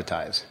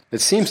privatize?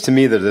 It seems to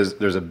me that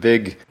there's a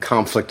big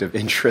conflict of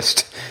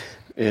interest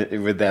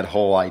with that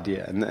whole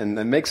idea, and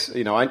it makes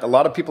a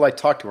lot of people I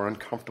talk to are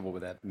uncomfortable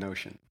with that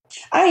notion.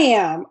 I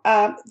am.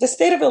 The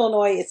state of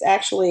Illinois is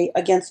actually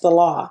against the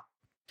law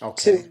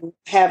to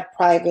have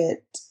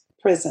private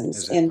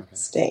prisons in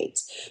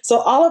states. So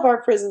all of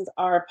our prisons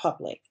are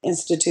public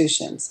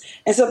institutions.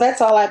 And so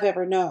that's all I've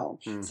ever known.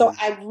 So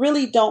I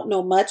really don't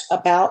know much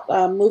about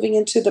moving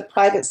into the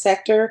private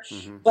sector.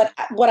 But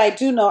what I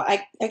do know,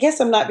 I guess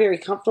I'm not very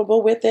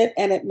comfortable with it,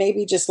 and it may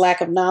be just lack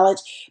of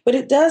knowledge. But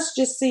it does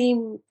just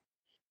seem,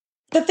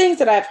 the things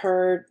that I've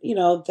heard,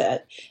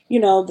 that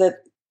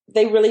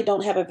they really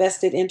don't have a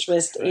vested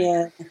interest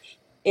in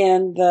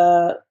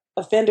the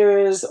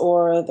offenders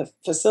or the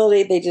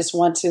facility. They just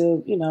want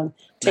to,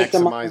 take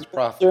them maximize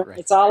profit. Right.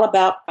 It's all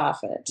about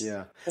profit.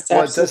 Yeah.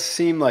 Well, it does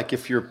seem like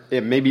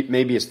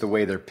maybe it's the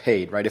way they're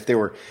paid, right? If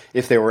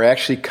they were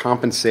actually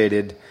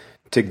compensated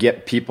to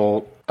get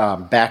people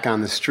back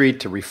on the street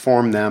to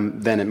reform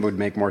them, then it would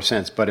make more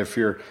sense. But if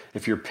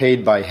you're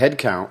paid by head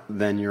count,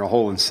 then your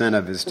whole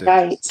incentive is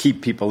to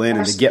keep people in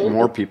and to get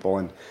more people.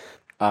 And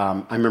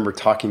I remember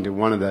talking to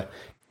one of the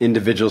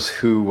individuals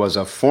who was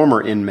a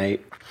former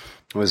inmate,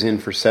 was in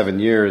for 7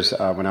 years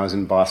when I was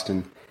in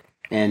Boston.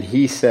 And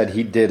he said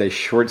he did a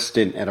short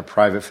stint at a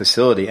private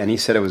facility. And he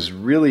said it was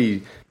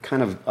really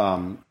kind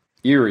of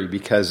eerie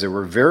because there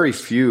were very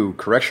few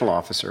correctional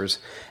officers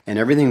and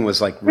everything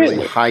was like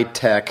really high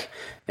tech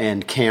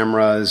and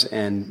cameras.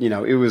 And,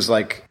 it was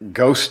like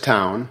ghost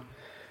town.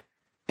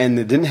 And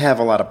they didn't have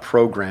a lot of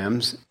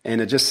programs.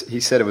 And he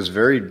said it was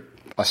very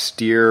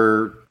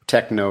austere,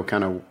 techno,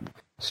 kind of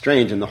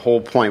strange. And the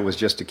whole point was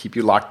just to keep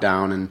you locked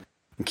down and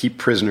keep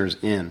prisoners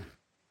in.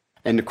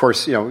 And of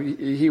course,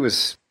 he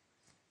was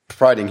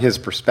providing his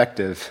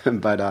perspective,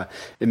 but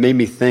it made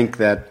me think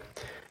that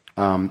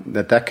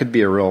that could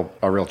be a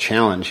real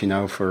challenge,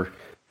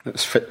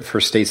 for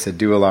states that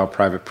do allow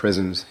private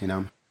prisons.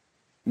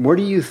 Where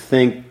do you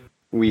think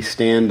we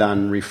stand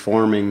on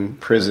reforming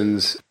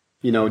prisons?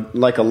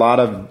 Like a lot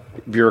of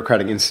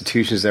bureaucratic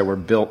institutions that were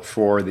built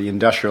for the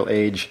industrial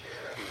age.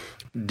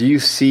 Do you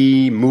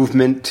see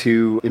movement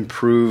to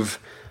improve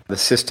the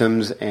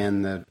systems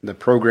and the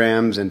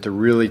programs and to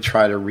really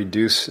try to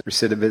reduce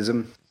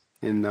recidivism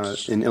in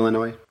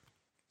Illinois?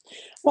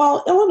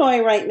 Well, Illinois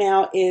right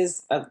now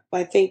is,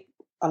 I think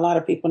a lot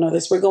of people know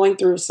this, we're going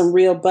through some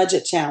real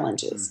budget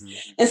challenges.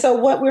 Mm-hmm. And so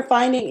what we're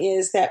finding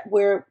is that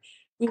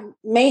we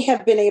may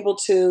have been able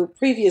to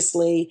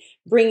previously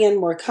bring in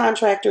more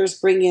contractors,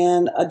 bring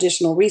in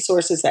additional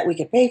resources that we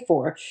could pay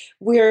for.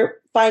 We're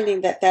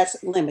finding that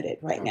that's limited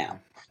right now.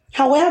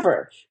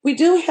 However, we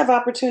do have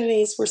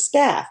opportunities for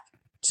staff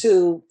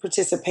to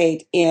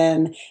participate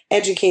in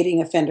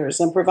educating offenders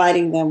and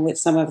providing them with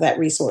some of that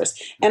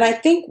resource. And I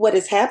think what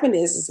has happened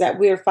is that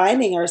we're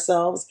finding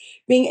ourselves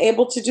being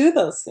able to do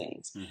those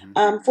things.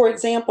 Mm-hmm. For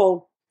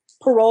example,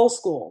 parole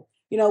school.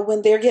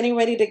 When they're getting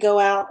ready to go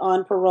out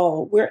on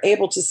parole, we're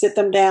able to sit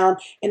them down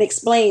and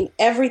explain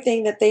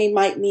everything that they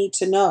might need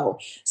to know.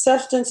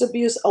 Substance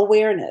abuse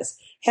awareness,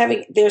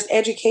 there's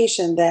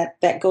education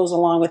that goes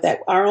along with that.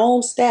 Our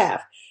own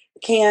staff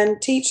can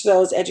teach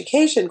those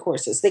education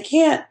courses. They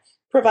can't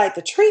provide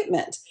the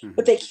treatment,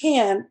 but they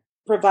can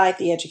provide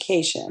the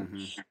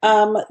education.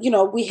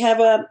 Mm-hmm. We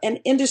have an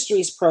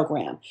industries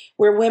program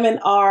where women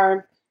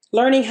are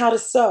learning how to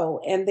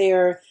sew and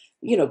they're,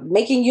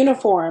 making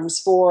uniforms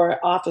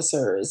for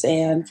officers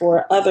and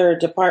for other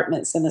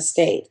departments in the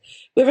state.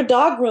 We have a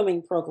dog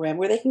grooming program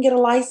where they can get a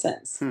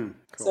license. Cool.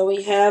 So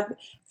we have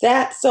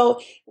that. So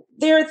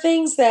there are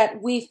things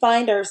that we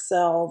find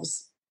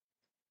ourselves,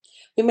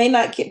 we may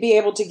not be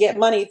able to get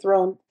money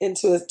thrown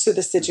into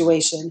the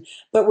situation,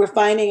 but we're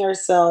finding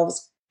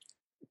ourselves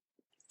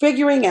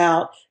figuring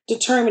out,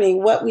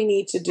 determining what we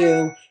need to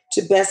do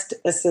to best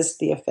assist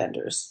the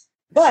offenders.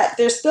 But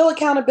there's still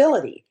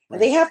accountability. Right.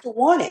 They have to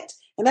want it.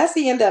 And that's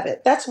the end of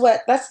it. That's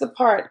the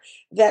part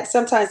that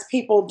sometimes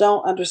people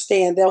don't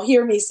understand. They'll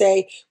hear me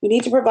say, we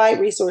need to provide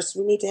resources,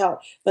 we need to help,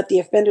 but the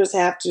offenders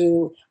have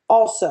to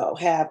also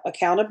have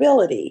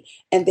accountability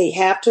and they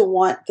have to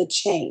want the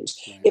change.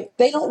 Right. If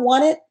they don't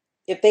want it,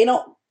 if they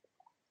don't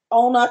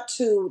own up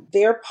to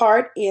their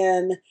part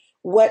in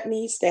what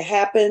needs to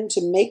happen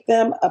to make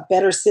them a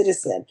better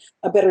citizen,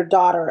 a better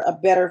daughter, a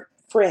better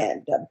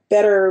friend, a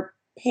better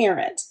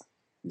parent,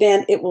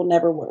 then it will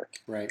never work.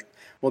 Right.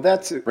 Well,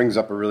 that brings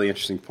up a really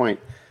interesting point.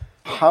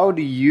 How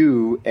do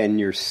you and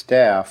your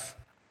staff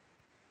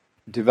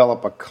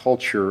develop a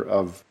culture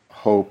of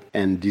hope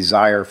and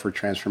desire for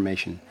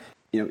transformation?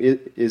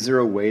 Is there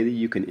a way that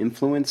you can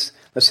influence,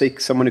 let's say,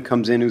 someone who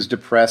comes in who's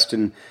depressed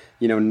and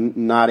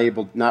not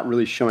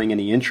really showing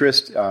any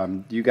interest?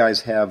 Do you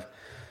guys have,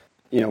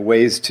 do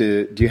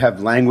you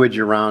have language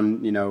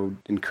around,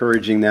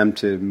 encouraging them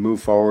to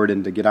move forward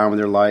and to get on with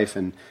their life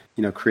and,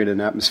 create an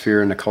atmosphere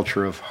and a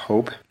culture of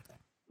hope?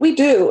 We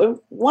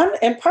do.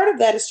 And part of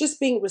that is just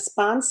being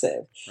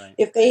responsive. Right.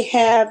 If they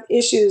have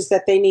issues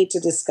that they need to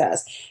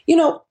discuss.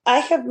 I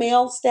have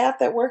male staff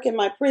that work in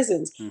my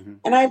prisons, mm-hmm.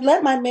 and I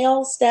let my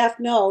male staff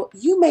know,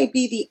 you may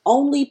be the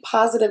only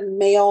positive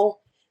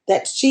male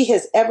that she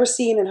has ever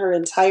seen in her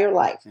entire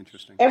life.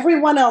 Interesting.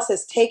 Everyone else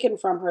has taken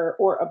from her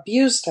or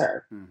abused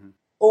her, mm-hmm.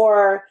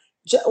 or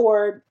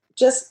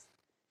just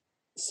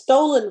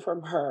stolen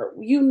from her.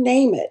 You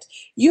name it.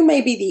 You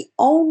may be the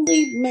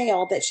only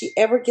male that she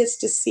ever gets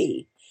to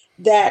see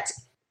that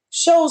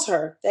shows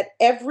her that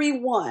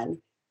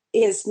everyone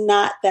is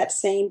not that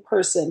same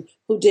person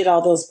who did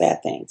all those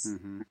bad things.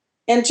 Mm-hmm.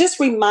 And just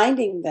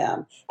reminding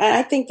them. And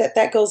I think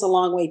that goes a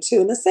long way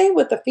too. And the same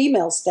with the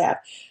female staff.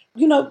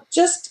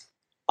 Just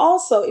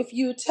also, if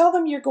you tell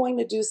them you're going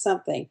to do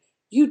something,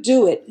 you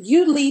do it.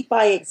 You lead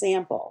by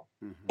example.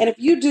 Mm-hmm. And if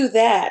you do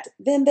that,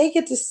 then they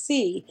get to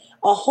see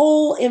a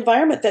whole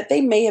environment that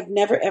they may have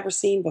never, ever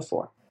seen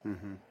before.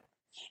 Mm-hmm.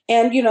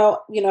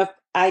 And,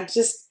 I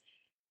just,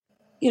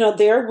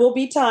 there will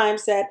be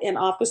times that an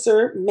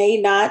officer may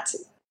not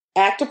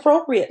act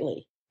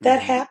appropriately. That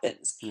mm-hmm.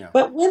 happens. Yeah.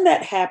 But when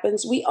that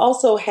happens, we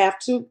also have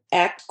to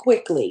act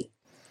quickly.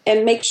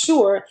 and make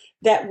sure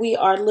that we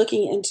are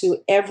looking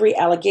into every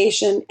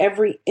allegation,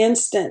 every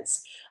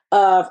instance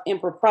of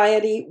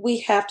impropriety. We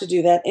have to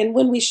do that. And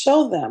when we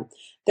show them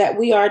that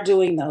we are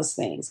doing those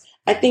things,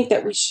 I think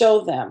that we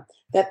show them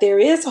that there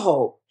is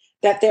hope,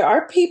 that there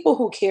are people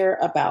who care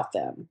about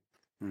them.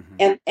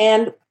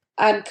 And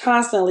I'm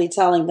constantly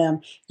telling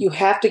them, you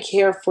have to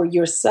care for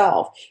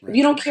yourself. If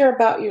you don't care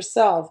about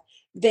yourself,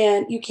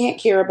 then you can't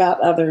care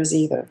about others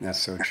either. That's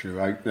so true.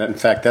 In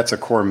fact, that's a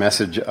core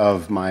message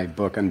of my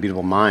book,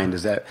 Unbeatable Mind,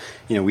 is that,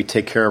 we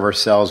take care of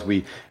ourselves.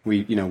 We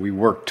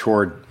work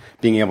toward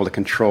being able to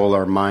control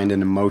our mind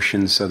and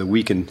emotions so that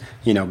we can,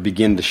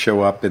 begin to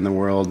show up in the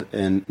world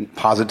and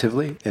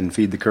positively and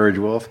feed the courage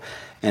wolf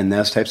and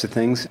those types of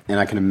things. And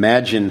I can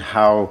imagine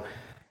how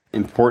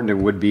important it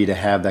would be to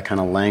have that kind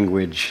of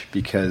language,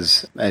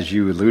 because as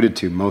you alluded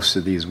to, most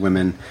of these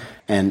women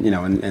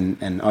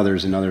and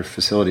others in other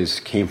facilities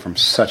came from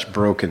such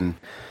broken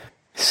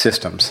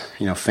systems,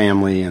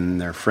 family and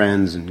their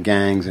friends and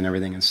gangs and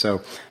everything. And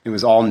so it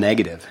was all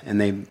negative,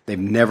 and they've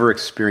never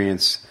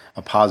experienced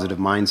a positive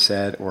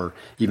mindset or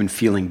even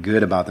feeling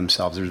good about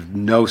themselves. There's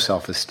no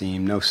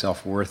self-esteem, no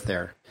self-worth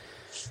there.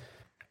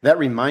 That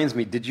reminds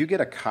me, did you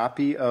get a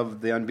copy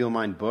of the Unbeatable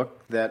Mind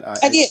book that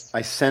I did?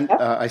 I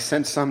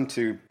sent some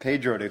to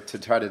Pedro to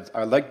try to.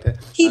 I'd love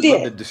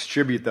to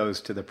distribute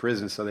those to the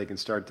prison so they can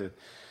start to.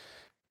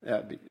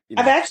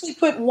 I've actually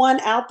put one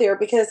out there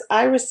because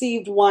I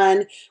received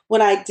one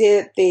when I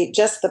did the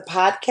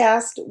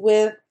podcast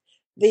with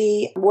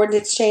the Warden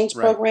Exchange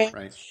program,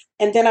 right.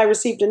 And then I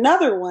received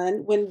another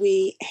one when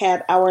we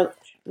had our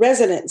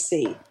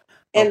residency,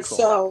 and cool.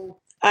 So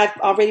I've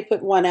already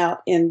put one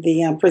out in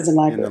the prison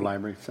library. In the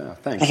library,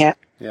 thanks. I have.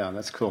 Yeah,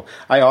 that's cool.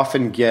 I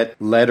often get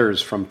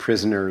letters from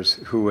prisoners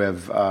who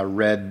have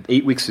read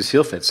 8 Weeks to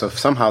Seal Fit, so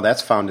somehow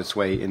that's found its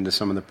way into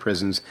some of the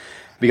prisons.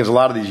 Because a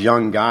lot of these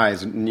young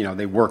guys,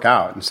 they work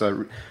out. And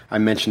so I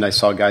mentioned I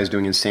saw guys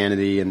doing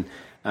Insanity, and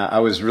I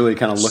was really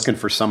kind of looking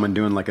for someone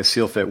doing like a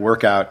SEAL Fit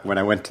workout when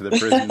I went to the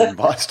prison in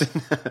Boston.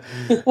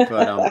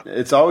 But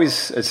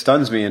it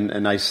stuns me.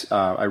 And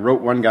I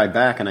wrote one guy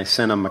back, and I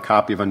sent him a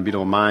copy of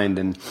Unbeatable Mind,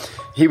 and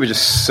he was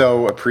just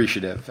so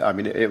appreciative. I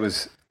mean, it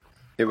was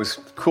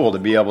cool to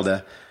be able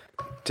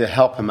to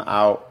help him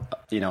out,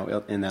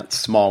 in that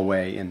small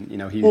way. And,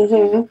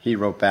 he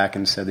wrote back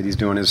and said that he's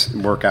doing his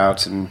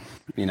workouts and,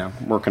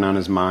 working on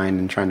his mind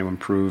and trying to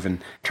improve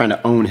and trying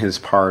to own his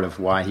part of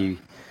why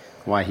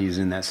he's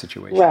in that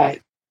situation.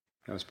 Right.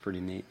 That was pretty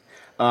neat.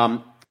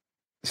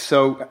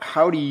 So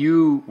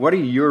what are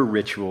your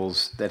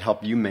rituals that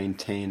help you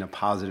maintain a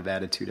positive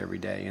attitude every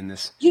day in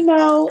this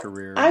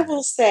career? I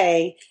will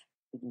say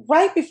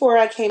right before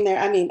I came there,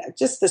 I mean,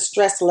 just the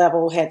stress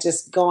level had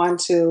just gone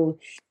to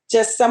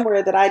just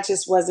somewhere that I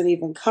just wasn't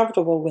even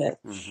comfortable with.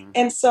 Mm-hmm.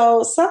 And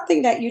so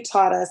something that you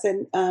taught us,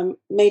 and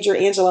Major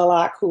Angela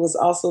Locke, who was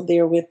also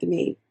there with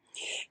me,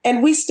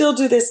 and we still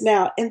do this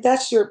now, and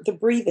that's the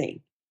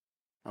breathing.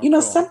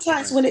 Cool.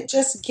 Sometimes when it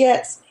just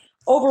gets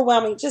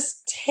overwhelming,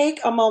 just take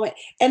a moment.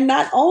 And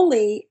not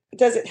only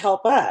does it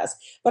help us,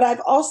 but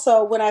I've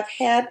also, when I've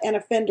had an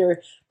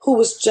offender who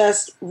was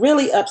just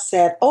really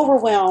upset,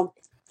 overwhelmed,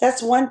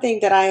 that's one thing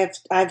that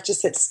I've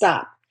just said,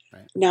 stop.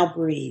 Right. Now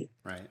breathe.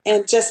 Right.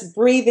 And just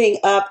breathing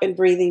up and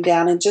breathing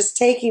down and just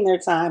taking their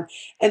time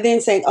and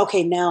then saying,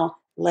 okay, now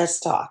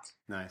let's talk.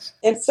 Nice.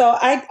 And so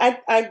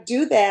I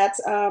do that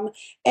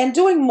and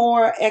doing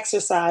more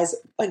exercise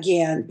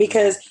again,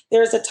 because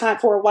there's a time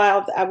for a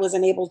while that I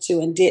wasn't able to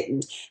and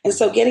didn't. And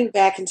so getting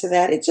back into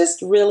that, it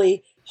just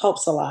really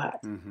helps a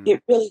lot. Mm-hmm.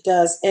 It really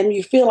does. And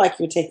you feel like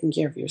you're taking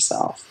care of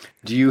yourself.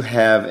 Do you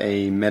have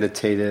a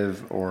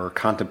meditative or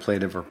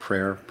contemplative or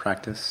prayer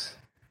practice?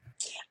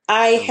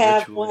 I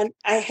have one.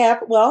 I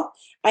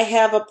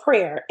have a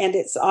prayer, and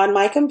it's on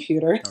my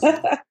computer.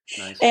 Okay.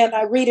 Nice. And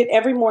I read it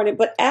every morning.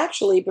 But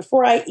actually,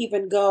 before I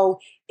even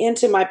go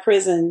into my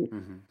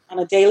prison on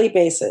a daily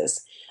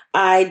basis,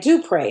 I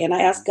do pray, and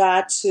I ask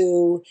God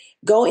to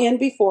go in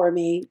before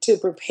me, to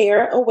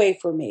prepare a way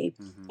for me.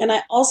 Mm-hmm. And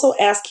I also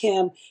ask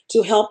Him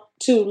to help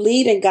to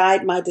lead and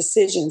guide my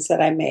decisions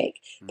that I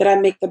make, that I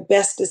make the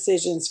best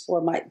decisions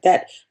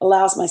that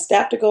allows my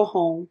staff to go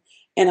home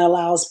and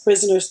allows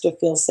prisoners to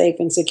feel safe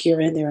and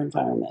secure in their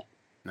environment.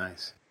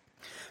 Nice.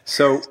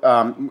 So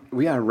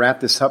we got to wrap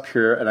this up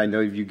here, and I know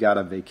you got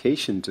a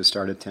vacation to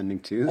start attending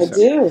to. I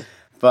do.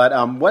 But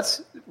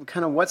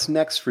what's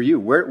next for you?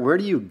 Where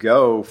do you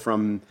go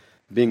from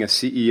being a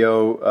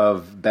CEO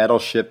of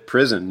Battleship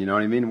Prison? You know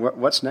what I mean?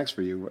 What's next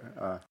for you?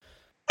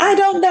 I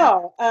don't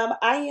know.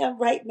 I am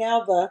right now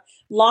the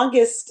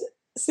longest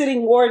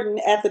sitting warden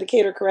at the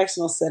Decatur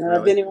Correctional Center. Really?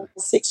 I've been here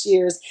almost 6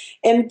 years,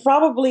 and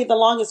probably the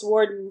longest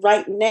warden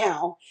right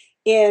now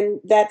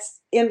that's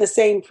in the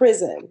same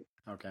prison.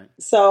 Okay.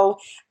 So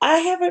I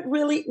haven't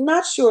really,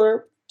 not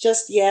sure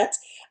just yet.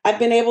 I've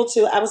been able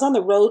to, I was on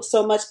the road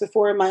so much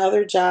before in my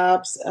other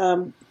jobs,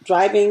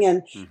 driving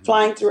and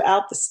flying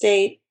throughout the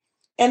state.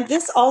 And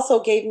this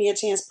also gave me a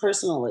chance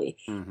personally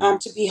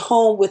to be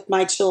home with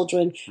my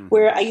children,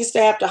 where I used to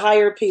have to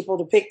hire people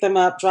to pick them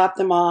up, drop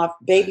them off,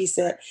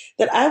 babysit,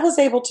 that I was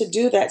able to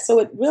do that. So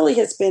it really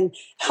has been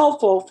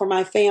helpful for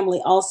my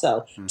family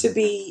also to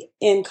be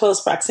in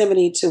close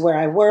proximity to where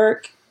I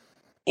work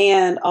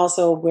and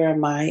also where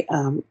my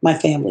my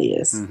family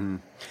is.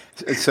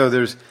 So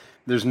there's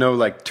no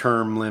like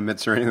term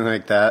limits or anything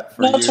like that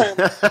for No you?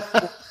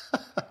 term.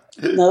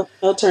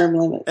 No term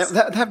limits.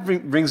 That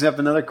brings up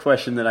another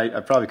question that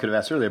I probably could have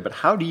asked earlier, but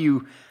are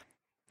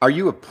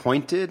you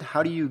appointed?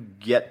 How do you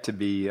get to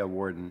be a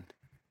warden?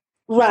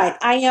 Right.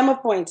 I am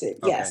appointed,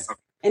 yes.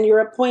 And you're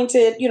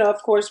appointed,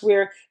 of course,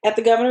 we're at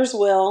the governor's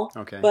will,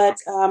 but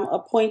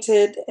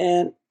appointed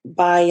and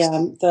by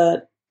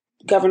the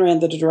governor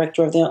and the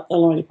director of the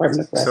Illinois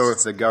Department of Press. So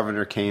if the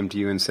governor came to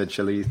you and said,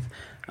 Shelith,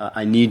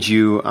 I need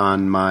you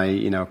on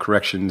my,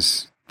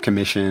 corrections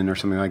commission or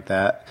something like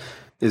that,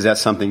 is that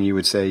something you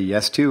would say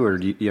yes to, or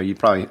you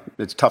probably,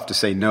 it's tough to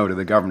say no to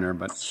the governor,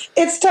 but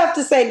it's tough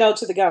to say no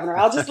to the governor.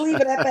 I'll just leave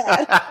it at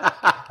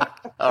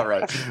that. All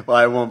right. Well,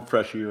 I won't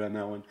pressure you on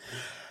that one.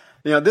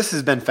 This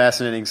has been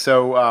fascinating.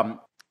 So,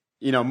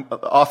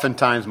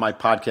 oftentimes my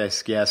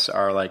podcast guests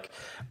are like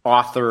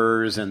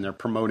authors and they're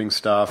promoting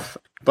stuff.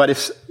 But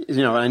if,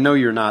 I know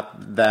you're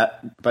not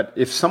that, but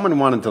if someone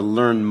wanted to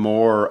learn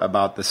more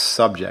about the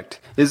subject,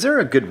 is there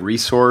a good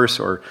resource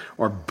or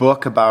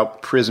book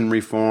about prison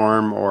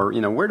reform, or,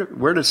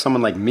 where does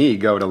someone like me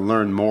go to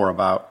learn more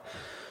about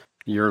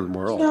your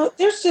world?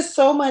 There's just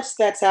so much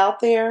that's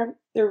out there.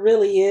 There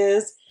really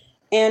is.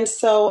 And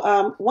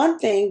so one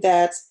thing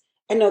that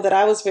I know that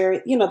I was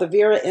the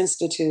Vera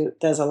Institute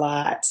does a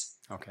lot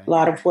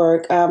of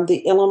work.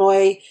 The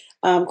Illinois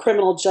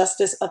Criminal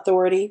Justice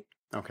Authority.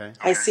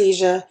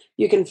 ICEJA,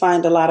 you can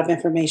find a lot of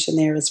information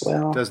there as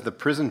well. Does the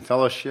Prison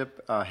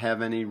Fellowship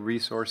have any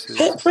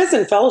resources?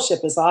 Prison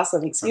Fellowship is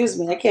awesome. Excuse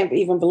me. I can't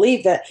even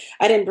believe that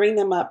I didn't bring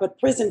them up, but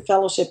Prison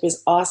Fellowship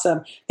is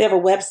awesome. They have a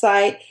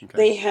website.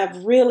 They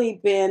have really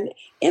been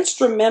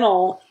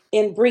instrumental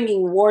in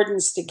bringing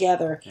wardens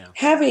together,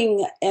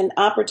 having an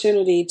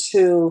opportunity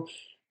to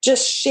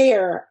just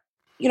share.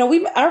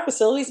 Our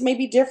facilities may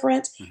be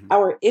different.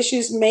 Our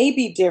issues may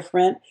be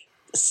different.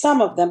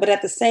 Some of them, but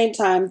at the same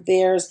time,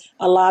 there's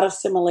a lot of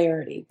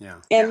similarity.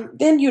 And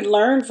then you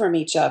learn from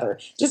each other.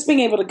 Just being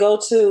able to go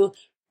to,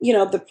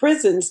 the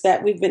prisons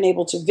that we've been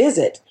able to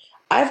visit.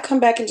 I've come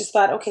back and just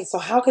thought, okay, so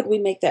how could we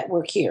make that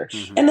work here?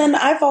 And then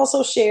I've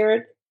also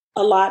shared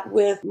a lot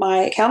with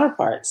my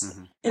counterparts.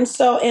 And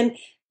so,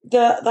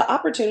 the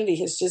opportunity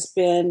has just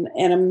been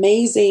an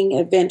amazing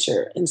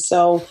adventure. And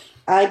so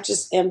I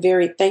just am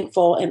very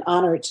thankful and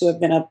honored to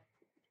have been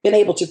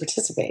able to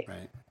participate.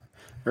 Right.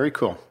 Very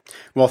cool.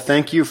 Well,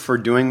 thank you for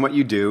doing what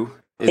you do.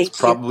 It's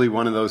probably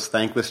one of those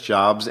thankless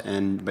jobs,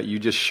 but you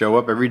just show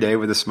up every day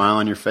with a smile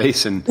on your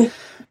face and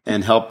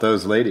help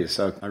those ladies.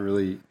 So I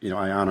really,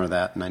 I honor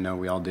that, and I know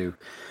we all do.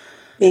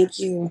 Thank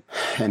you.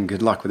 And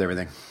good luck with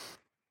everything.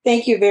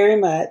 Thank you very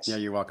much. Yeah,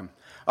 you're welcome.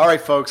 All right,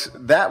 folks,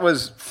 that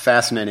was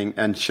fascinating.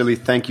 And Shelith,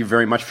 thank you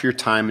very much for your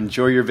time.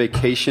 Enjoy your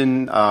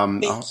vacation.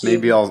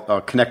 Maybe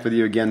I'll connect with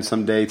you again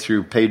someday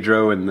through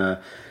Pedro and the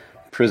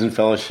Prison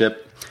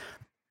Fellowship.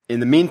 In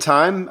the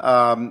meantime,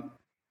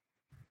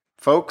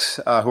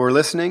 folks who are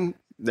listening,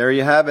 there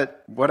you have it.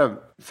 What a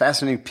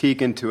fascinating peek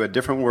into a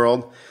different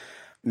world.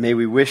 May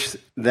we wish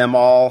them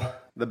all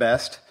the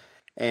best.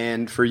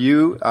 And for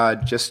you,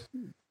 just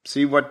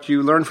see what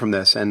you learn from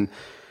this and,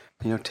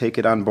 take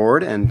it on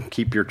board and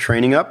keep your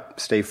training up,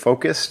 stay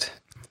focused,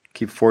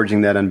 keep forging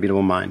that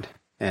unbeatable mind.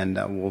 And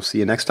we'll see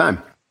you next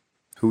time.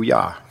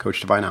 Hoo-yah, Coach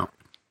Divine out.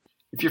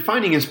 If you're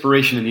finding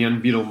inspiration in the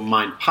Unbeatable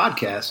Mind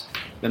podcast,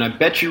 then I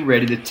bet you're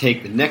ready to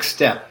take the next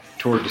step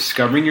toward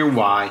discovering your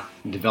why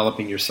and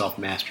developing your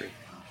self-mastery.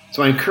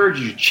 So I encourage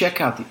you to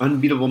check out the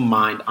Unbeatable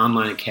Mind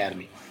Online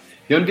Academy.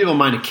 The Unbeatable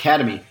Mind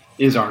Academy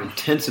is our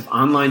intensive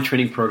online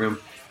training program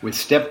with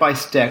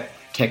step-by-step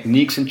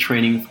techniques and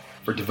training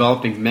for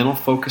developing mental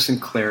focus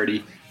and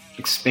clarity,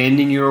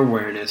 expanding your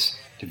awareness,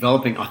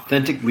 developing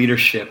authentic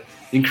leadership,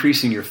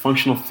 increasing your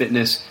functional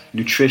fitness,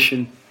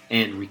 nutrition,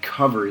 and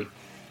recovery,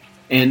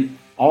 and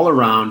all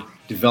around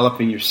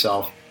developing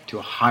yourself to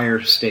a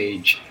higher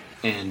stage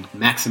and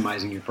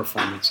maximizing your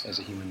performance as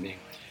a human being.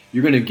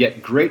 You're going to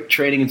get great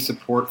training and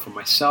support from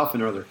myself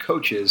and other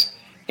coaches,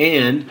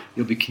 and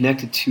you'll be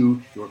connected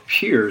to your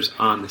peers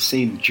on the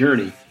same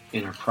journey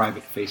in our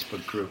private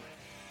Facebook group.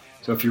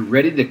 So if you're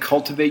ready to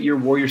cultivate your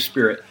warrior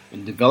spirit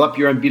and develop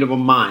your unbeatable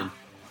mind,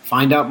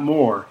 find out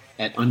more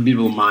at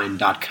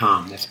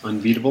unbeatablemind.com. That's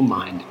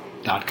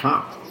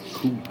unbeatablemind.com.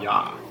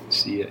 Hoo-yah.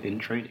 See you in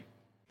training.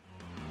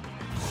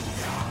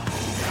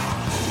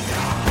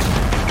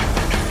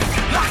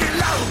 Lock and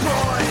load,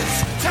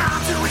 boys.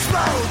 Time to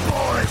explode,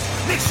 boys.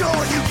 Make sure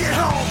you get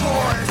home,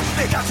 boys.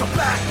 They got your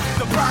back.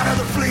 The pride of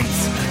the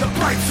fleets. The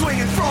bright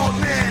swinging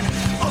frogmen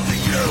of the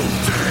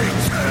UDT.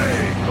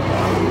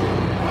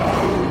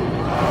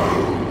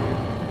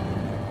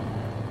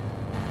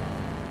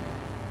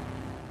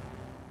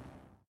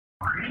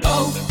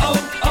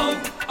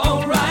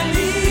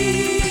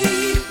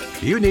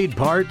 You need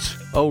parts?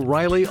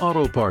 O'Reilly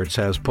Auto Parts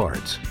has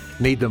parts.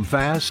 Need them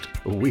fast?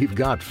 We've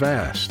got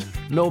fast.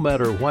 No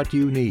matter what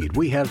you need,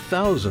 we have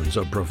thousands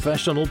of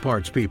professional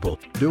parts people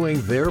doing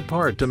their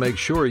part to make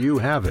sure you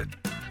have it.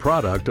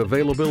 Product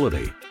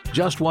availability.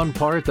 Just one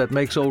part that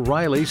makes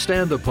O'Reilly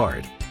stand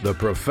apart. The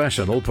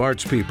professional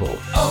parts people.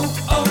 Oh,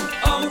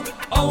 oh,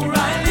 oh,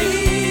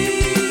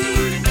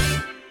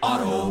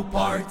 O'Reilly Auto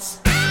Parts.